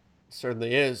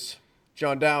 Certainly is.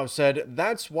 John Dow said,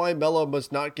 "That's why Melo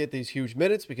must not get these huge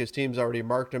minutes because teams already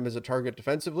marked him as a target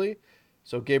defensively.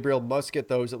 So Gabriel must get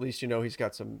those. At least he's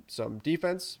got some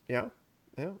defense." Yeah,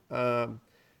 yeah.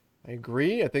 I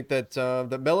agree. I think that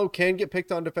Melo can get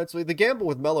picked on defensively. The gamble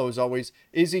with Melo is always,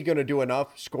 is he going to do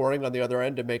enough scoring on the other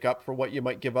end to make up for what you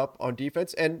might give up on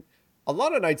defense? And a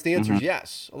lot of nights the answer is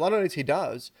yes. A lot of nights he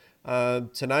does.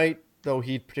 Tonight, though,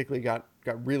 he particularly got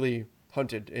really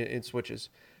hunted in switches,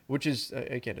 which is,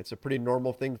 again, it's a pretty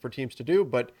normal thing for teams to do,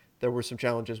 but there were some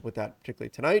challenges with that,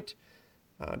 particularly tonight.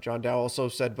 John Dow also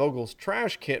said Vogel's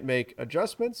trash, can't make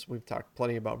adjustments. We've talked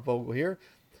plenty about Vogel here.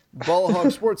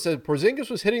 Ballhog Sports said Porzingis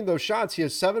was hitting those shots. He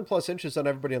has 7+ inches on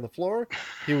everybody on the floor.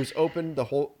 He was open the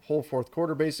whole fourth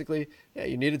quarter, basically. Yeah,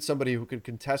 you needed somebody who could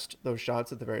contest those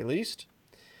shots at the very least.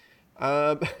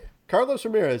 Carlos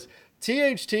Ramirez,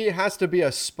 THT has to be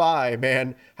a spy,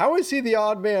 man. How is he the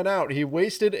odd man out? He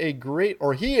is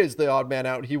the odd man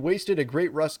out. He wasted a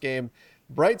great Russ game.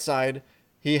 Bright side,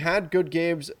 he had good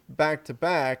games back to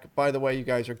back. By the way, you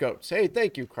guys are goats. Hey,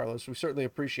 thank you, Carlos. We certainly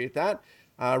appreciate that.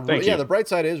 Thank you. The bright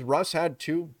side is Russ had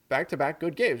 2 back-to-back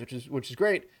good games, which is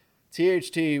great.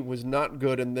 THT was not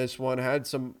good in this one. Had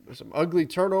some ugly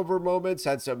turnover moments.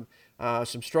 Had some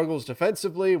struggles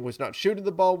defensively. Was not shooting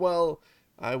the ball well.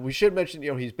 We should mention,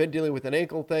 he's been dealing with an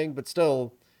ankle thing, but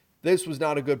still, this was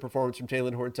not a good performance from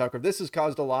Talen Horton-Tucker. This has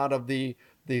caused a lot of the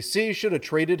C should have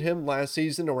traded him last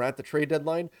season or at the trade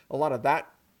deadline. A lot of that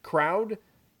crowd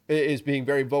is being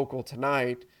very vocal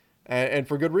tonight, and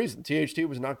for good reason. THT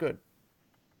was not good.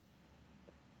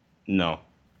 No.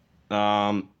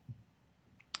 I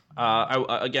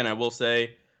will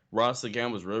say Russ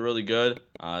again was really good.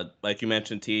 Like you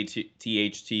mentioned, THT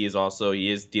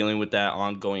he is dealing with that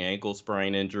ongoing ankle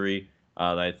sprain injury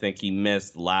that I think he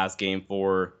missed last game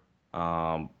for.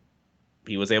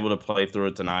 He was able to play through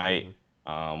it tonight.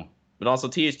 But also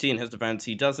THT in his defense,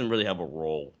 he doesn't really have a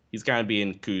role. He's kind of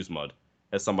being Kuzma,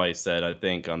 as somebody said, I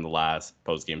think, on the last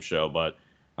post-game show. But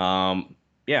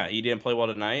yeah, he didn't play well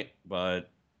tonight, but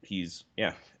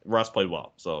Russ played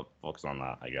well, so focus on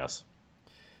that, I guess.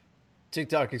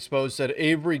 TikTok Exposed said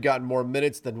Avery got more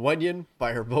minutes than Wenyen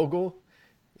by her Vogel.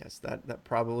 Yes, that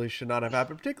probably should not have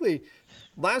happened. Particularly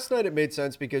last night, it made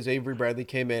sense because Avery Bradley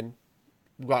came in,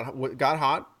 got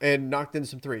hot, and knocked in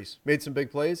some threes, made some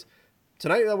big plays.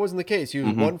 Tonight, that wasn't the case. He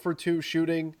was 1 for 2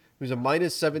 shooting. He was a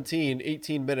minus 17,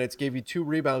 18 minutes, gave you 2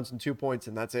 rebounds and 2 points,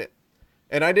 and that's it.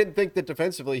 And I didn't think that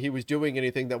defensively he was doing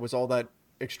anything that was all that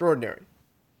extraordinary.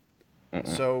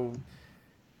 So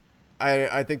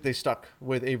I think they stuck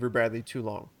with Avery Bradley too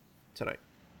long tonight.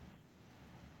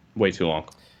 Way too long.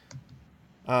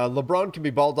 LeBron can be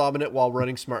ball dominant while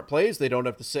running smart plays. They don't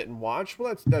have to sit and watch.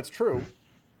 Well, that's true.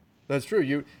 That's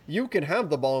true. You can have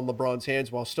the ball in LeBron's hands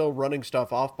while still running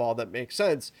stuff off ball that makes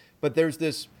sense. But there's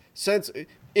this sense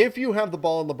if you have the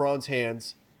ball in LeBron's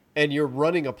hands and you're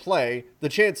running a play, the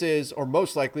chance is, or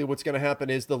most likely what's going to happen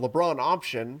is the LeBron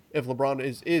option, if LeBron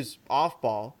is off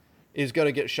ball, is going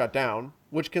to get shut down,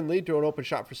 which can lead to an open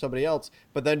shot for somebody else.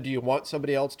 But then do you want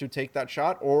somebody else to take that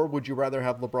shot, or would you rather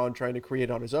have LeBron trying to create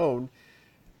on his own?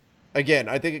 Again,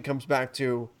 I think it comes back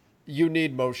to you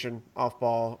need motion off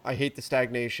ball. I hate the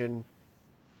stagnation.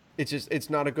 It's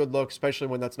not a good look, especially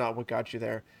when that's not what got you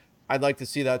there. I'd like to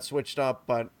see that switched up,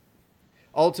 but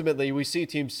ultimately we see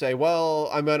teams say, well,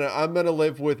 I'm gonna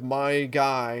live with my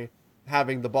guy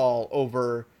having the ball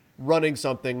over running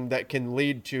something that can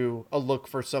lead to a look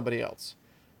for somebody else.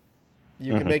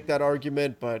 You can make that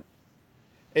argument, but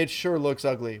it sure looks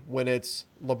ugly when it's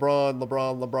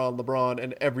LeBron,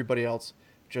 and everybody else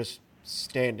just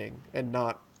standing and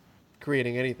not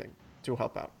creating anything to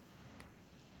help out.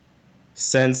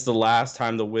 Since the last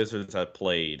time the Wizards had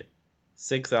played,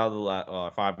 5 out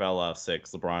of the last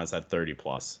 6, LeBron has had 30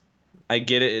 plus. I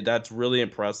get it. That's really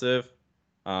impressive.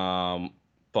 But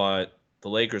the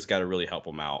Lakers got to really help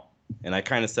him out. And I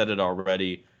kind of said it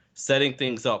already, setting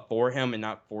things up for him and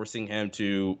not forcing him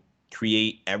to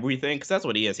create everything, because that's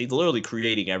what he is. He's literally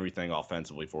creating everything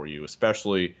offensively for you,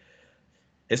 especially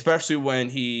when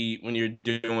you're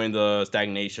doing the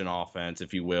stagnation offense,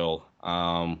 if you will.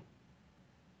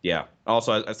 Yeah.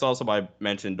 Also, I saw somebody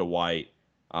mention Dwight.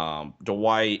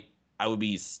 Dwight, I would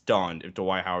be stunned if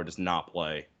Dwight Howard does not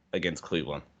play against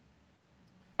Cleveland.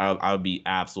 I would be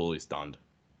absolutely stunned.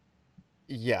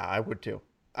 Yeah, I would too.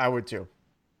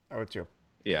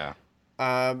 Yeah.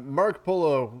 Mark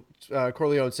Polo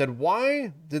Corleone said,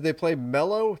 why did they play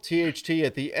Melo THT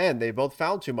at the end? They both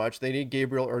fouled too much. They need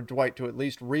Gabriel or Dwight to at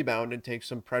least rebound and take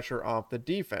some pressure off the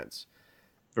defense.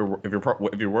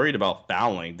 If you're worried about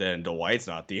fouling, then Dwight's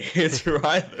not the answer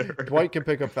either. Dwight can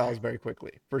pick up fouls very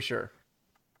quickly, for sure.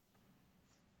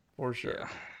 Yeah.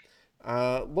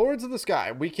 Lords of the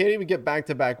Sky, we can't even get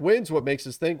back-to-back wins. What makes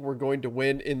us think we're going to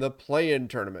win in the play-in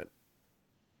tournament?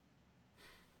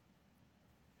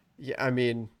 Yeah, I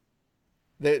mean,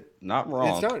 not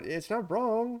wrong. It's not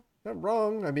wrong. Not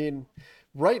wrong. I mean,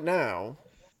 right now,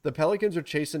 the Pelicans are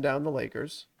chasing down the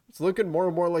Lakers. It's looking more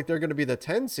and more like they're going to be the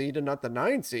 10 seed and not the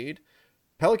 9 seed.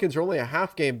 Pelicans are only a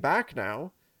half game back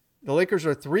now. The Lakers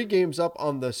are 3 games up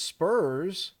on the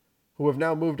Spurs, who have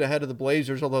now moved ahead of the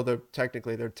Blazers, although they're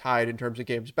tied in terms of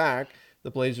games back.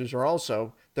 The Blazers are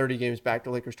also 30 games back, the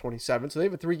Lakers 27. So they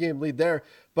have a 3-game lead there.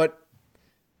 But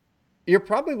you're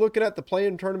probably looking at the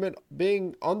play-in tournament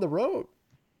being on the road.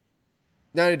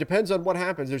 Now, it depends on what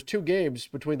happens. There's 2 games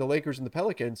between the Lakers and the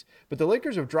Pelicans, but the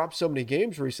Lakers have dropped so many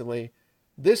games recently.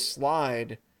 This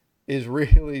slide is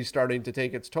really starting to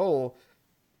take its toll,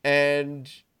 and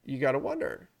you got to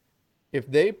wonder, if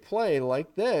they play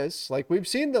like this, like we've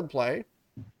seen them play,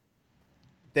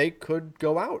 they could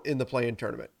go out in the play-in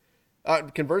tournament.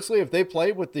 Conversely, if they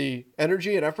play with the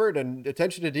energy and effort and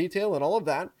attention to detail and all of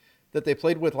that they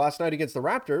played with last night against the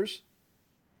Raptors,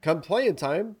 come play-in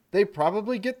time, they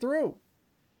probably get through.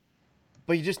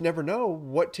 But you just never know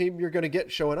what team you're going to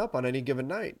get showing up on any given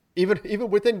night. Even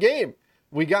within game,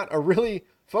 we got a really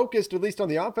focused, at least on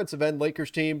the offensive end,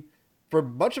 Lakers team for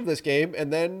much of this game,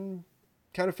 and then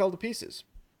kind of fell to pieces.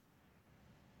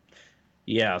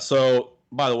 Yeah, so,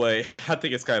 by the way, I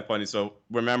think it's kind of funny. So,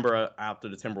 remember after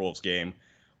the Timberwolves game,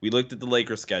 we looked at the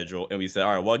Lakers schedule, and we said,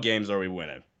 all right, what games are we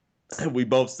winning? We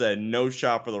both said no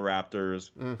shot for the Raptors.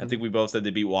 I think we both said they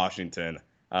beat Washington.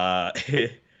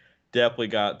 Definitely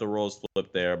got the roles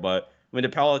flipped there. But, I mean, the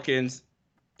Pelicans,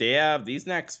 they have these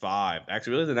next 5,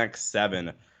 actually really the next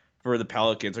 7 for the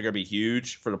Pelicans are going to be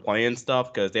huge for the play-in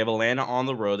stuff, because they have Atlanta on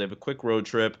the road. They have a quick road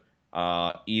trip,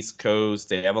 East Coast.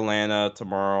 They have Atlanta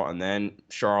tomorrow, and then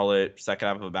Charlotte, second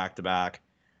half of a back-to-back.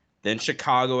 Then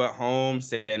Chicago at home,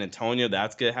 San Antonio.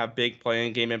 That's going to have big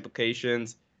play-in game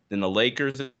implications. Then the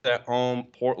Lakers at home,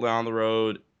 Portland on the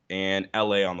road, and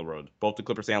LA on the road. Both the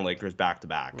Clippers and Lakers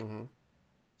back-to-back. Mm-hmm.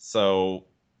 So,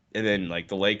 and then like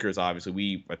the Lakers,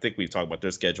 obviously, I think we've talked about their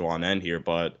schedule on end here,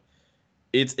 but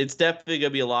it's definitely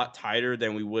gonna be a lot tighter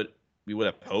than we would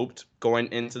have hoped going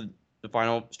into the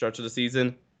final stretch of the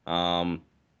season. Played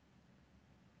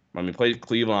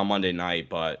Cleveland on Monday night,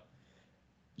 but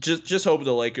just hope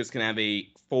the Lakers can have a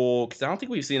full, because I don't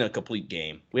think we've seen a complete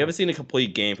game. We haven't seen a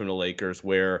complete game from the Lakers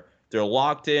where they're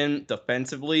locked in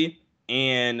defensively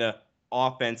and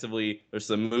offensively. There's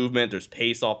some movement, there's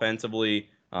pace offensively.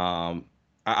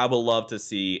 I would love to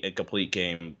see a complete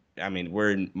game. I mean,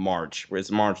 we're in March.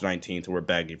 It's March 19th, and we're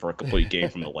begging for a complete game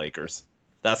from the Lakers.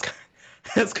 That's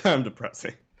kind of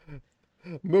depressing.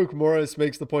 Mook Morris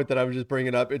makes the point that I was just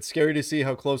bringing up. It's scary to see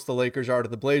how close the Lakers are to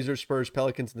the Blazers, Spurs,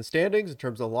 Pelicans in the standings in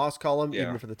terms of the loss column,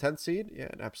 even for the 10th seed. Yeah,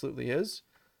 it absolutely is.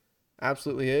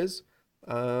 Absolutely is.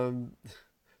 Um,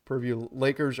 Preview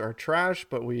Lakers are trash,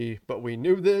 but we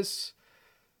knew this.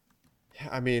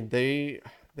 I mean, they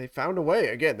found a way.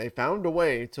 Again, they found a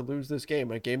way to lose this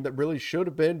game. A game that really should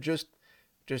have been just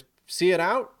see it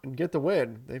out and get the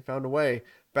win. They found a way.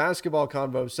 Basketball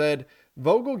Convo said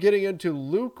Vogel getting into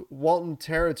Luke Walton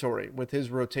territory with his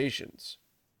rotations.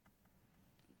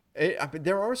 I mean,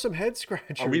 there are some head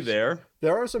scratchers. Are we there?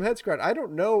 There are some head scratchers. I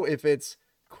don't know if it's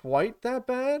quite that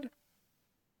bad,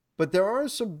 but there are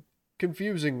some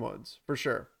confusing ones for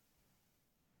sure.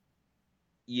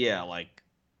 Yeah, like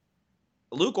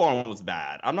Luke Walton was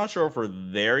bad. I'm not sure if we're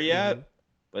there yet,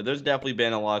 but there's definitely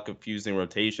been a lot of confusing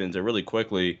rotations. And really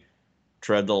quickly,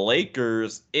 Tread, the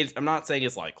Lakers, I'm not saying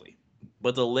it's likely,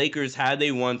 but the Lakers, had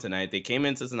they won tonight, they came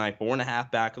into tonight 4.5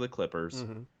 back of the Clippers.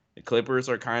 The Clippers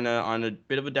are kind of on a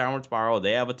bit of a downward spiral.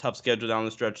 They have a tough schedule down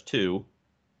the stretch too.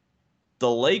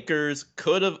 The Lakers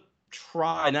could have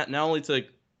tried not only to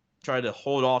try to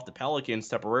hold off the Pelicans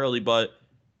temporarily, but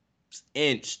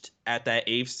inched at that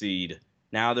 8th seed.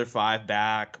 Now they're 5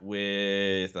 back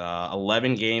with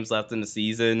 11 games left in the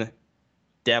season.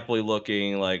 Definitely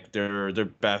looking like their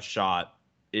best shot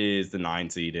is the 9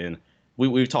 seed. And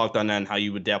we've talked on that and how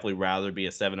you would definitely rather be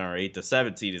a 7 or 8. The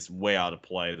 7 seed is way out of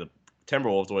play. The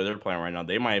Timberwolves, the way they're playing right now,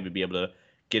 they might even be able to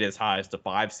get as high as the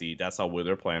 5 seed. That's how well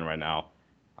they're playing right now.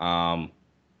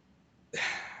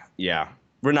 Yeah,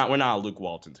 we're not Luke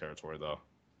Walton territory though.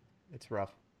 It's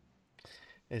rough.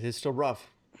 It is still rough.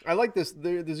 I like this.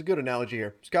 There's a good analogy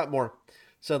here. Scott Moore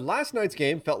said last night's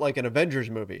game felt like an Avengers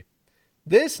movie.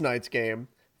 This night's game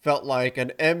felt like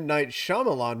an M. Night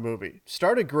Shyamalan movie.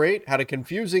 Started great, had a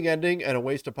confusing ending, and a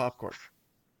waste of popcorn.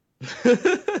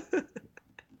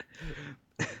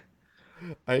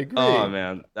 I agree. Oh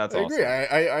man, that's awesome. I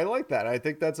agree. I like that. I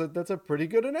think that's a pretty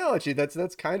good analogy.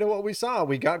 That's kind of what we saw.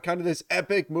 We got kind of this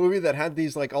epic movie that had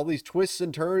these like all these twists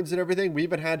and turns and everything. We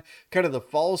even had kind of the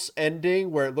false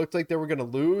ending where it looked like they were going to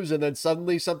lose, and then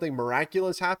suddenly something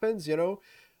miraculous happens.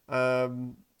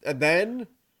 And then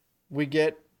we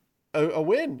get a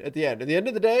win at the end. At the end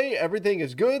of the day, everything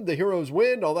is good. The heroes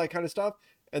win, all that kind of stuff.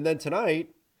 And then tonight,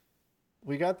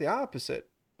 we got the opposite.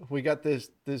 We got this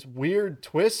weird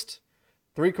twist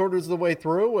 3/4 of the way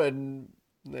through, and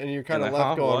you're kind of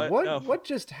left going, what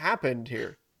just happened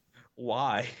here?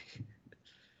 Why?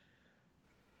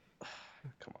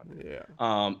 Come on.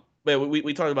 Yeah. But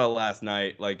we talked about it last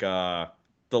night. Like the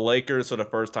Lakers, for the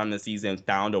first time this season,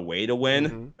 found a way to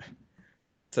win.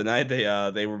 Tonight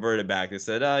they reverted back. They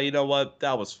said, you know what?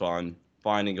 That was fun,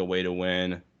 finding a way to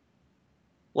win.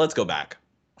 Let's go back.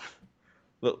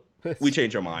 We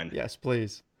changed our mind. Yes,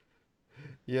 please.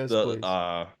 Yes, please.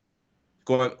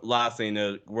 Last thing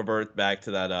to revert back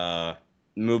to that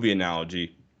movie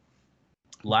analogy.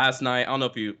 Last night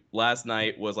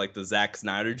was like the Zack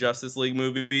Snyder Justice League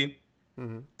movie.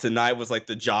 Tonight was like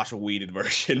the Josh Whedon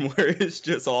version, where it's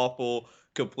just awful,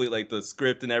 complete, like the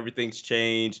script and everything's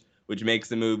changed, which makes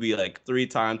the movie like 3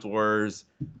 times worse.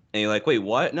 And you're like, wait,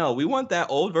 what? No, we want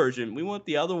that old version. We want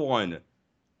the other one.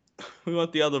 We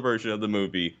want the other version of the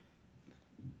movie.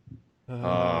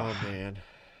 Oh man.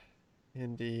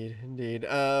 Indeed.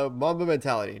 Mamba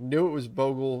mentality. Knew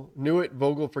it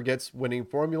Vogel forgets winning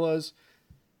formulas.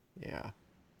 Yeah.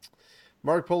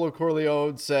 Mark Polo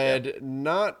Corleone said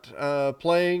not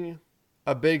playing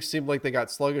a big seemed like they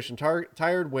got sluggish and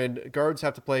tired. When guards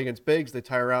have to play against bigs, they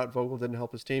tire out. Vogel didn't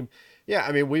help his team. Yeah,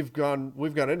 I mean we've gone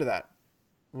into that.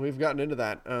 We've gotten into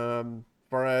that.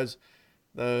 Far as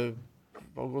the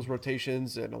Vogel's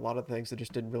rotations and a lot of things that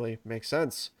just didn't really make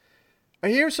sense. I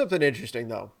hear something interesting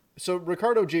though. So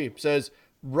Ricardo G says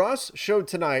Russ showed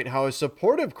tonight how a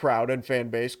supportive crowd and fan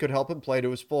base could help him play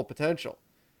to his full potential.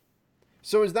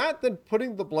 So is that then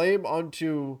putting the blame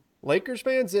onto Lakers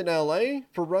fans in LA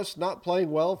for Russ not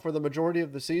playing well for the majority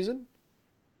of the season?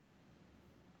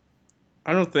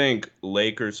 I don't think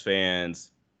Lakers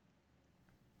fans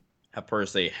have per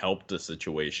se helped the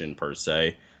situation per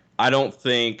se. I don't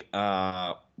think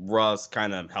Russ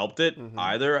kind of helped it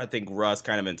either. I think Russ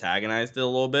kind of antagonized it a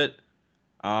little bit.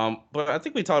 But I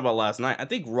think we talked about last night. I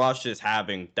think Russ just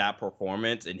having that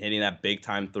performance and hitting that big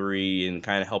time 3 and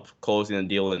kind of helped closing the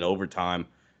deal in overtime.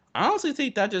 I honestly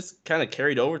think that just kind of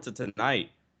carried over to tonight.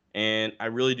 And I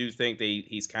really do think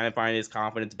he's kind of finding his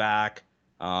confidence back.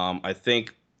 I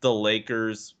think the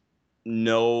Lakers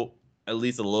know at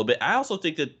least a little bit. I also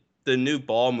think that the new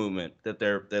ball movement that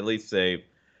at least they've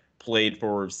played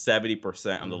for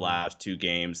 70% of the last 2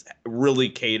 games really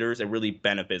caters and really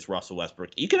benefits Russell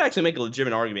Westbrook. You can actually make a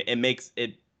legitimate argument.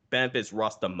 It benefits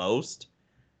Russ the most,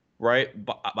 right?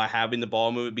 By having the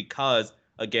ball movement because,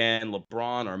 again,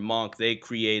 LeBron or Monk, they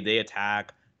create, they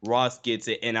attack. Russ gets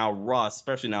it, and now Russ,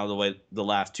 especially now the way the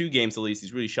last 2 games at least,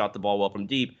 he's really shot the ball well from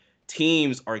deep.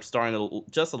 Teams are starting to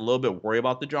just a little bit worry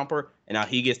about the jumper, and now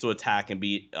he gets to attack and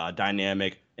be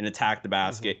dynamic and attack the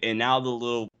basket. And now the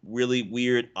little really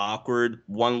weird, awkward,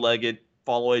 one-legged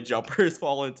fall-away jumper is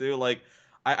falling too. Like,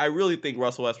 I really think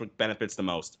Russell Westbrook benefits the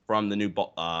most from the new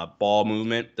ball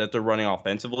movement that they're running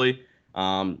offensively.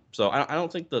 So I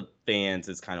don't think the fans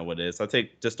is kind of what it is. I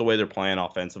think just the way they're playing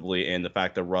offensively and the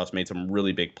fact that Russ made some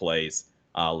really big plays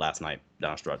last night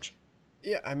down stretch.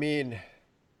 Yeah, I mean,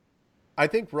 I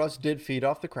think Russ did feed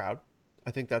off the crowd.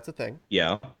 I think that's a thing.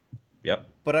 Yeah. Yep.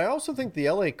 But I also think the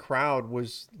LA crowd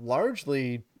was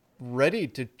largely ready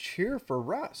to cheer for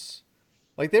Russ.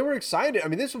 Like, they were excited. I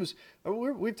mean,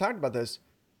 we've talked about this.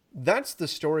 That's the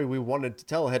story we wanted to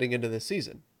tell heading into this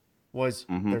season was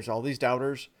there's all these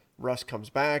doubters. Russ comes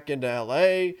back into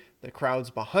LA. The crowd's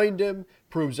behind him,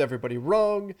 proves everybody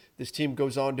wrong. This team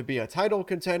goes on to be a title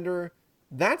contender.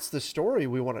 That's the story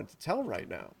we wanted to tell right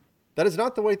now. That is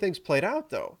not the way things played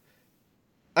out, though.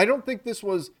 I don't think this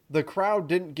was the crowd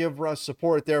didn't give Russ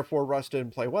support, therefore Russ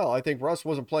didn't play well. I think Russ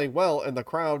wasn't playing well, and the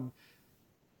crowd,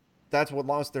 that's what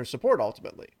lost their support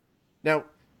ultimately. Now,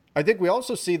 I think we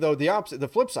also see, though, the opposite, the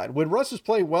flip side. When Russ is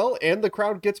playing well and the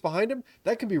crowd gets behind him,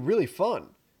 that can be really fun.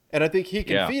 And I think he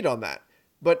can feed on that.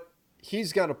 But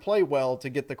he's got to play well to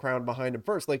get the crowd behind him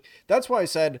first. Like, that's why I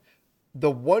said the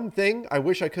one thing I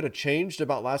wish I could have changed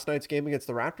about last night's game against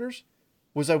the Raptors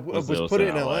was put it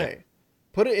in LA.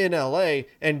 Put it in LA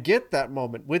and get that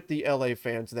moment with the LA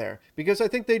fans there. Because I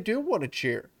think they do want to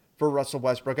cheer for Russell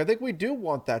Westbrook. I think we do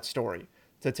want that story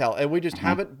to tell. And we just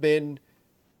haven't been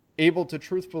able to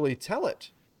truthfully tell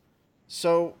it.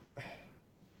 So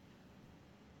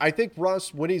I think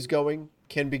Russ, when he's going,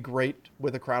 can be great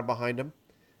with a crowd behind him.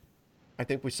 I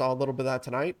think we saw a little bit of that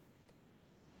tonight.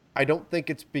 I don't think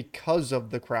it's because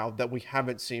of the crowd that we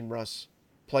haven't seen Russ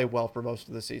play well for most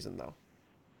of the season, though.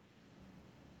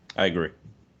 I agree.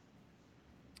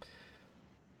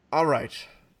 All right.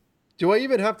 Do I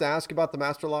even have to ask about the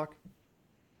master lock?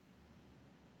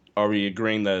 Are we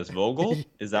agreeing that it's Vogel?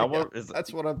 Is that what?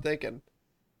 That's what I'm thinking.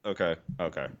 Okay.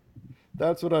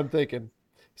 That's what I'm thinking.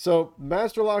 So,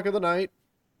 master lock of the night.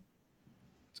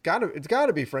 It's got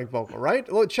to be Frank Vogel, right?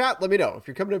 Well, chat, let me know. If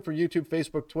you're coming in from YouTube,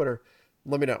 Facebook, Twitter,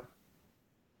 let me know.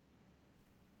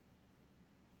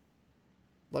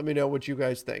 Let me know what you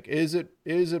guys think. Is it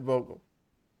Vogel?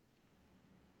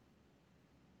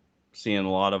 Seeing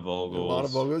a lot of Vogels. A lot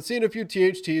of Vogels. Seeing a few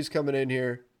THTs coming in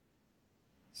here.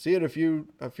 Seeing a few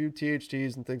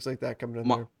THTs and things like that coming in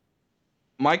there.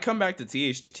 My comeback to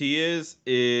THT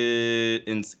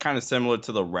is kind of similar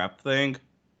to the rep thing.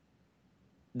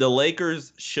 The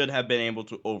Lakers should have been able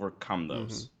to overcome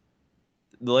those.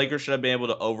 The Lakers should have been able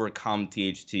to overcome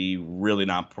THT really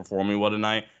not performing well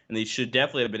tonight, and they should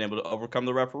definitely have been able to overcome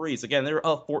the referees. Again, they were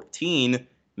up 14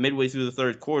 midway through the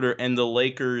third quarter, and the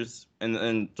Lakers and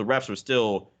the refs were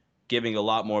still giving a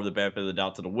lot more of the benefit of the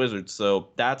doubt to the Wizards. So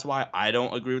that's why I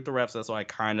don't agree with the refs. That's why I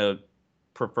kind of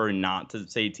prefer not to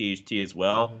say THT as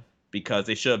well, because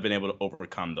they should have been able to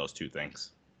overcome those two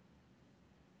things.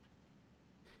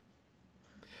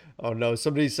 Oh no!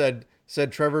 Somebody said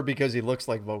Trevor because he looks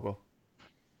like Vogel.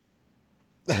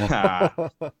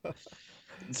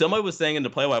 Somebody was saying in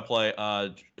the play-by-play,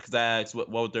 because I asked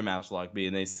what would their master lock be,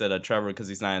 and they said Trevor because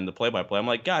he's not in the play-by-play. I'm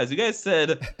like, guys, you guys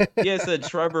said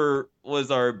Trevor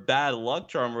was our bad luck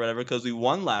charm or whatever because we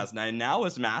won last night. Now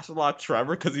it's master lock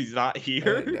Trevor because he's not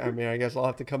here. I mean, I guess I'll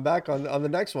have to come back on the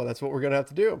next one. That's what we're gonna have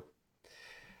to do.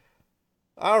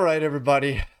 All right,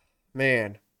 everybody,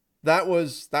 man. That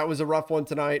was a rough one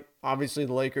tonight. Obviously,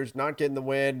 the Lakers not getting the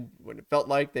win when it felt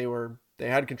like they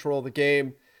had control of the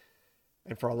game,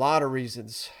 and for a lot of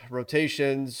reasons,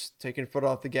 rotations, taking foot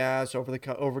off the gas,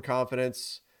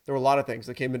 overconfidence. There were a lot of things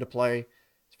that came into play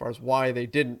as far as why they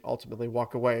didn't ultimately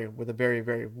walk away with a very,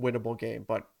 very winnable game.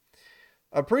 But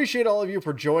I appreciate all of you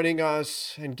for joining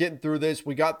us and getting through this.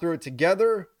 We got through it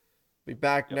together. Be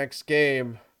back next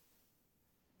game.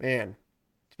 Man.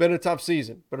 It's been a tough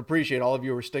season, but appreciate all of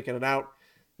you who are sticking it out.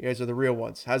 You guys are the real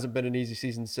ones. Hasn't been an easy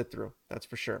season to sit through. That's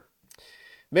for sure.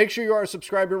 Make sure you are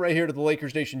subscribing right here to the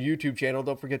Lakers Nation YouTube channel.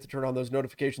 Don't forget to turn on those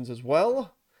notifications as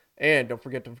well. And don't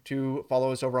forget to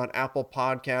follow us over on Apple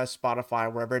Podcasts,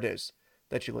 Spotify, wherever it is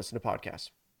that you listen to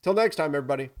podcasts. Till next time,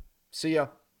 everybody. See ya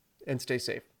and stay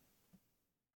safe.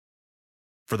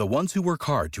 For the ones who work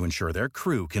hard to ensure their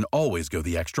crew can always go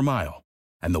the extra mile,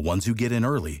 and the ones who get in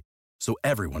early so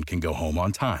everyone can go home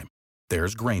on time,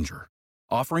 there's Grainger,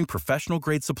 offering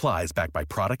professional-grade supplies backed by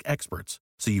product experts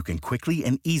so you can quickly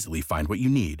and easily find what you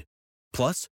need.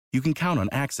 Plus, you can count on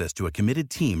access to a committed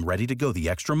team ready to go the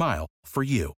extra mile for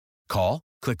you. Call,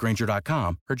 Click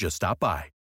Grainger.com or just stop by.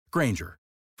 Grainger,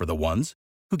 for the ones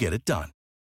who get it done.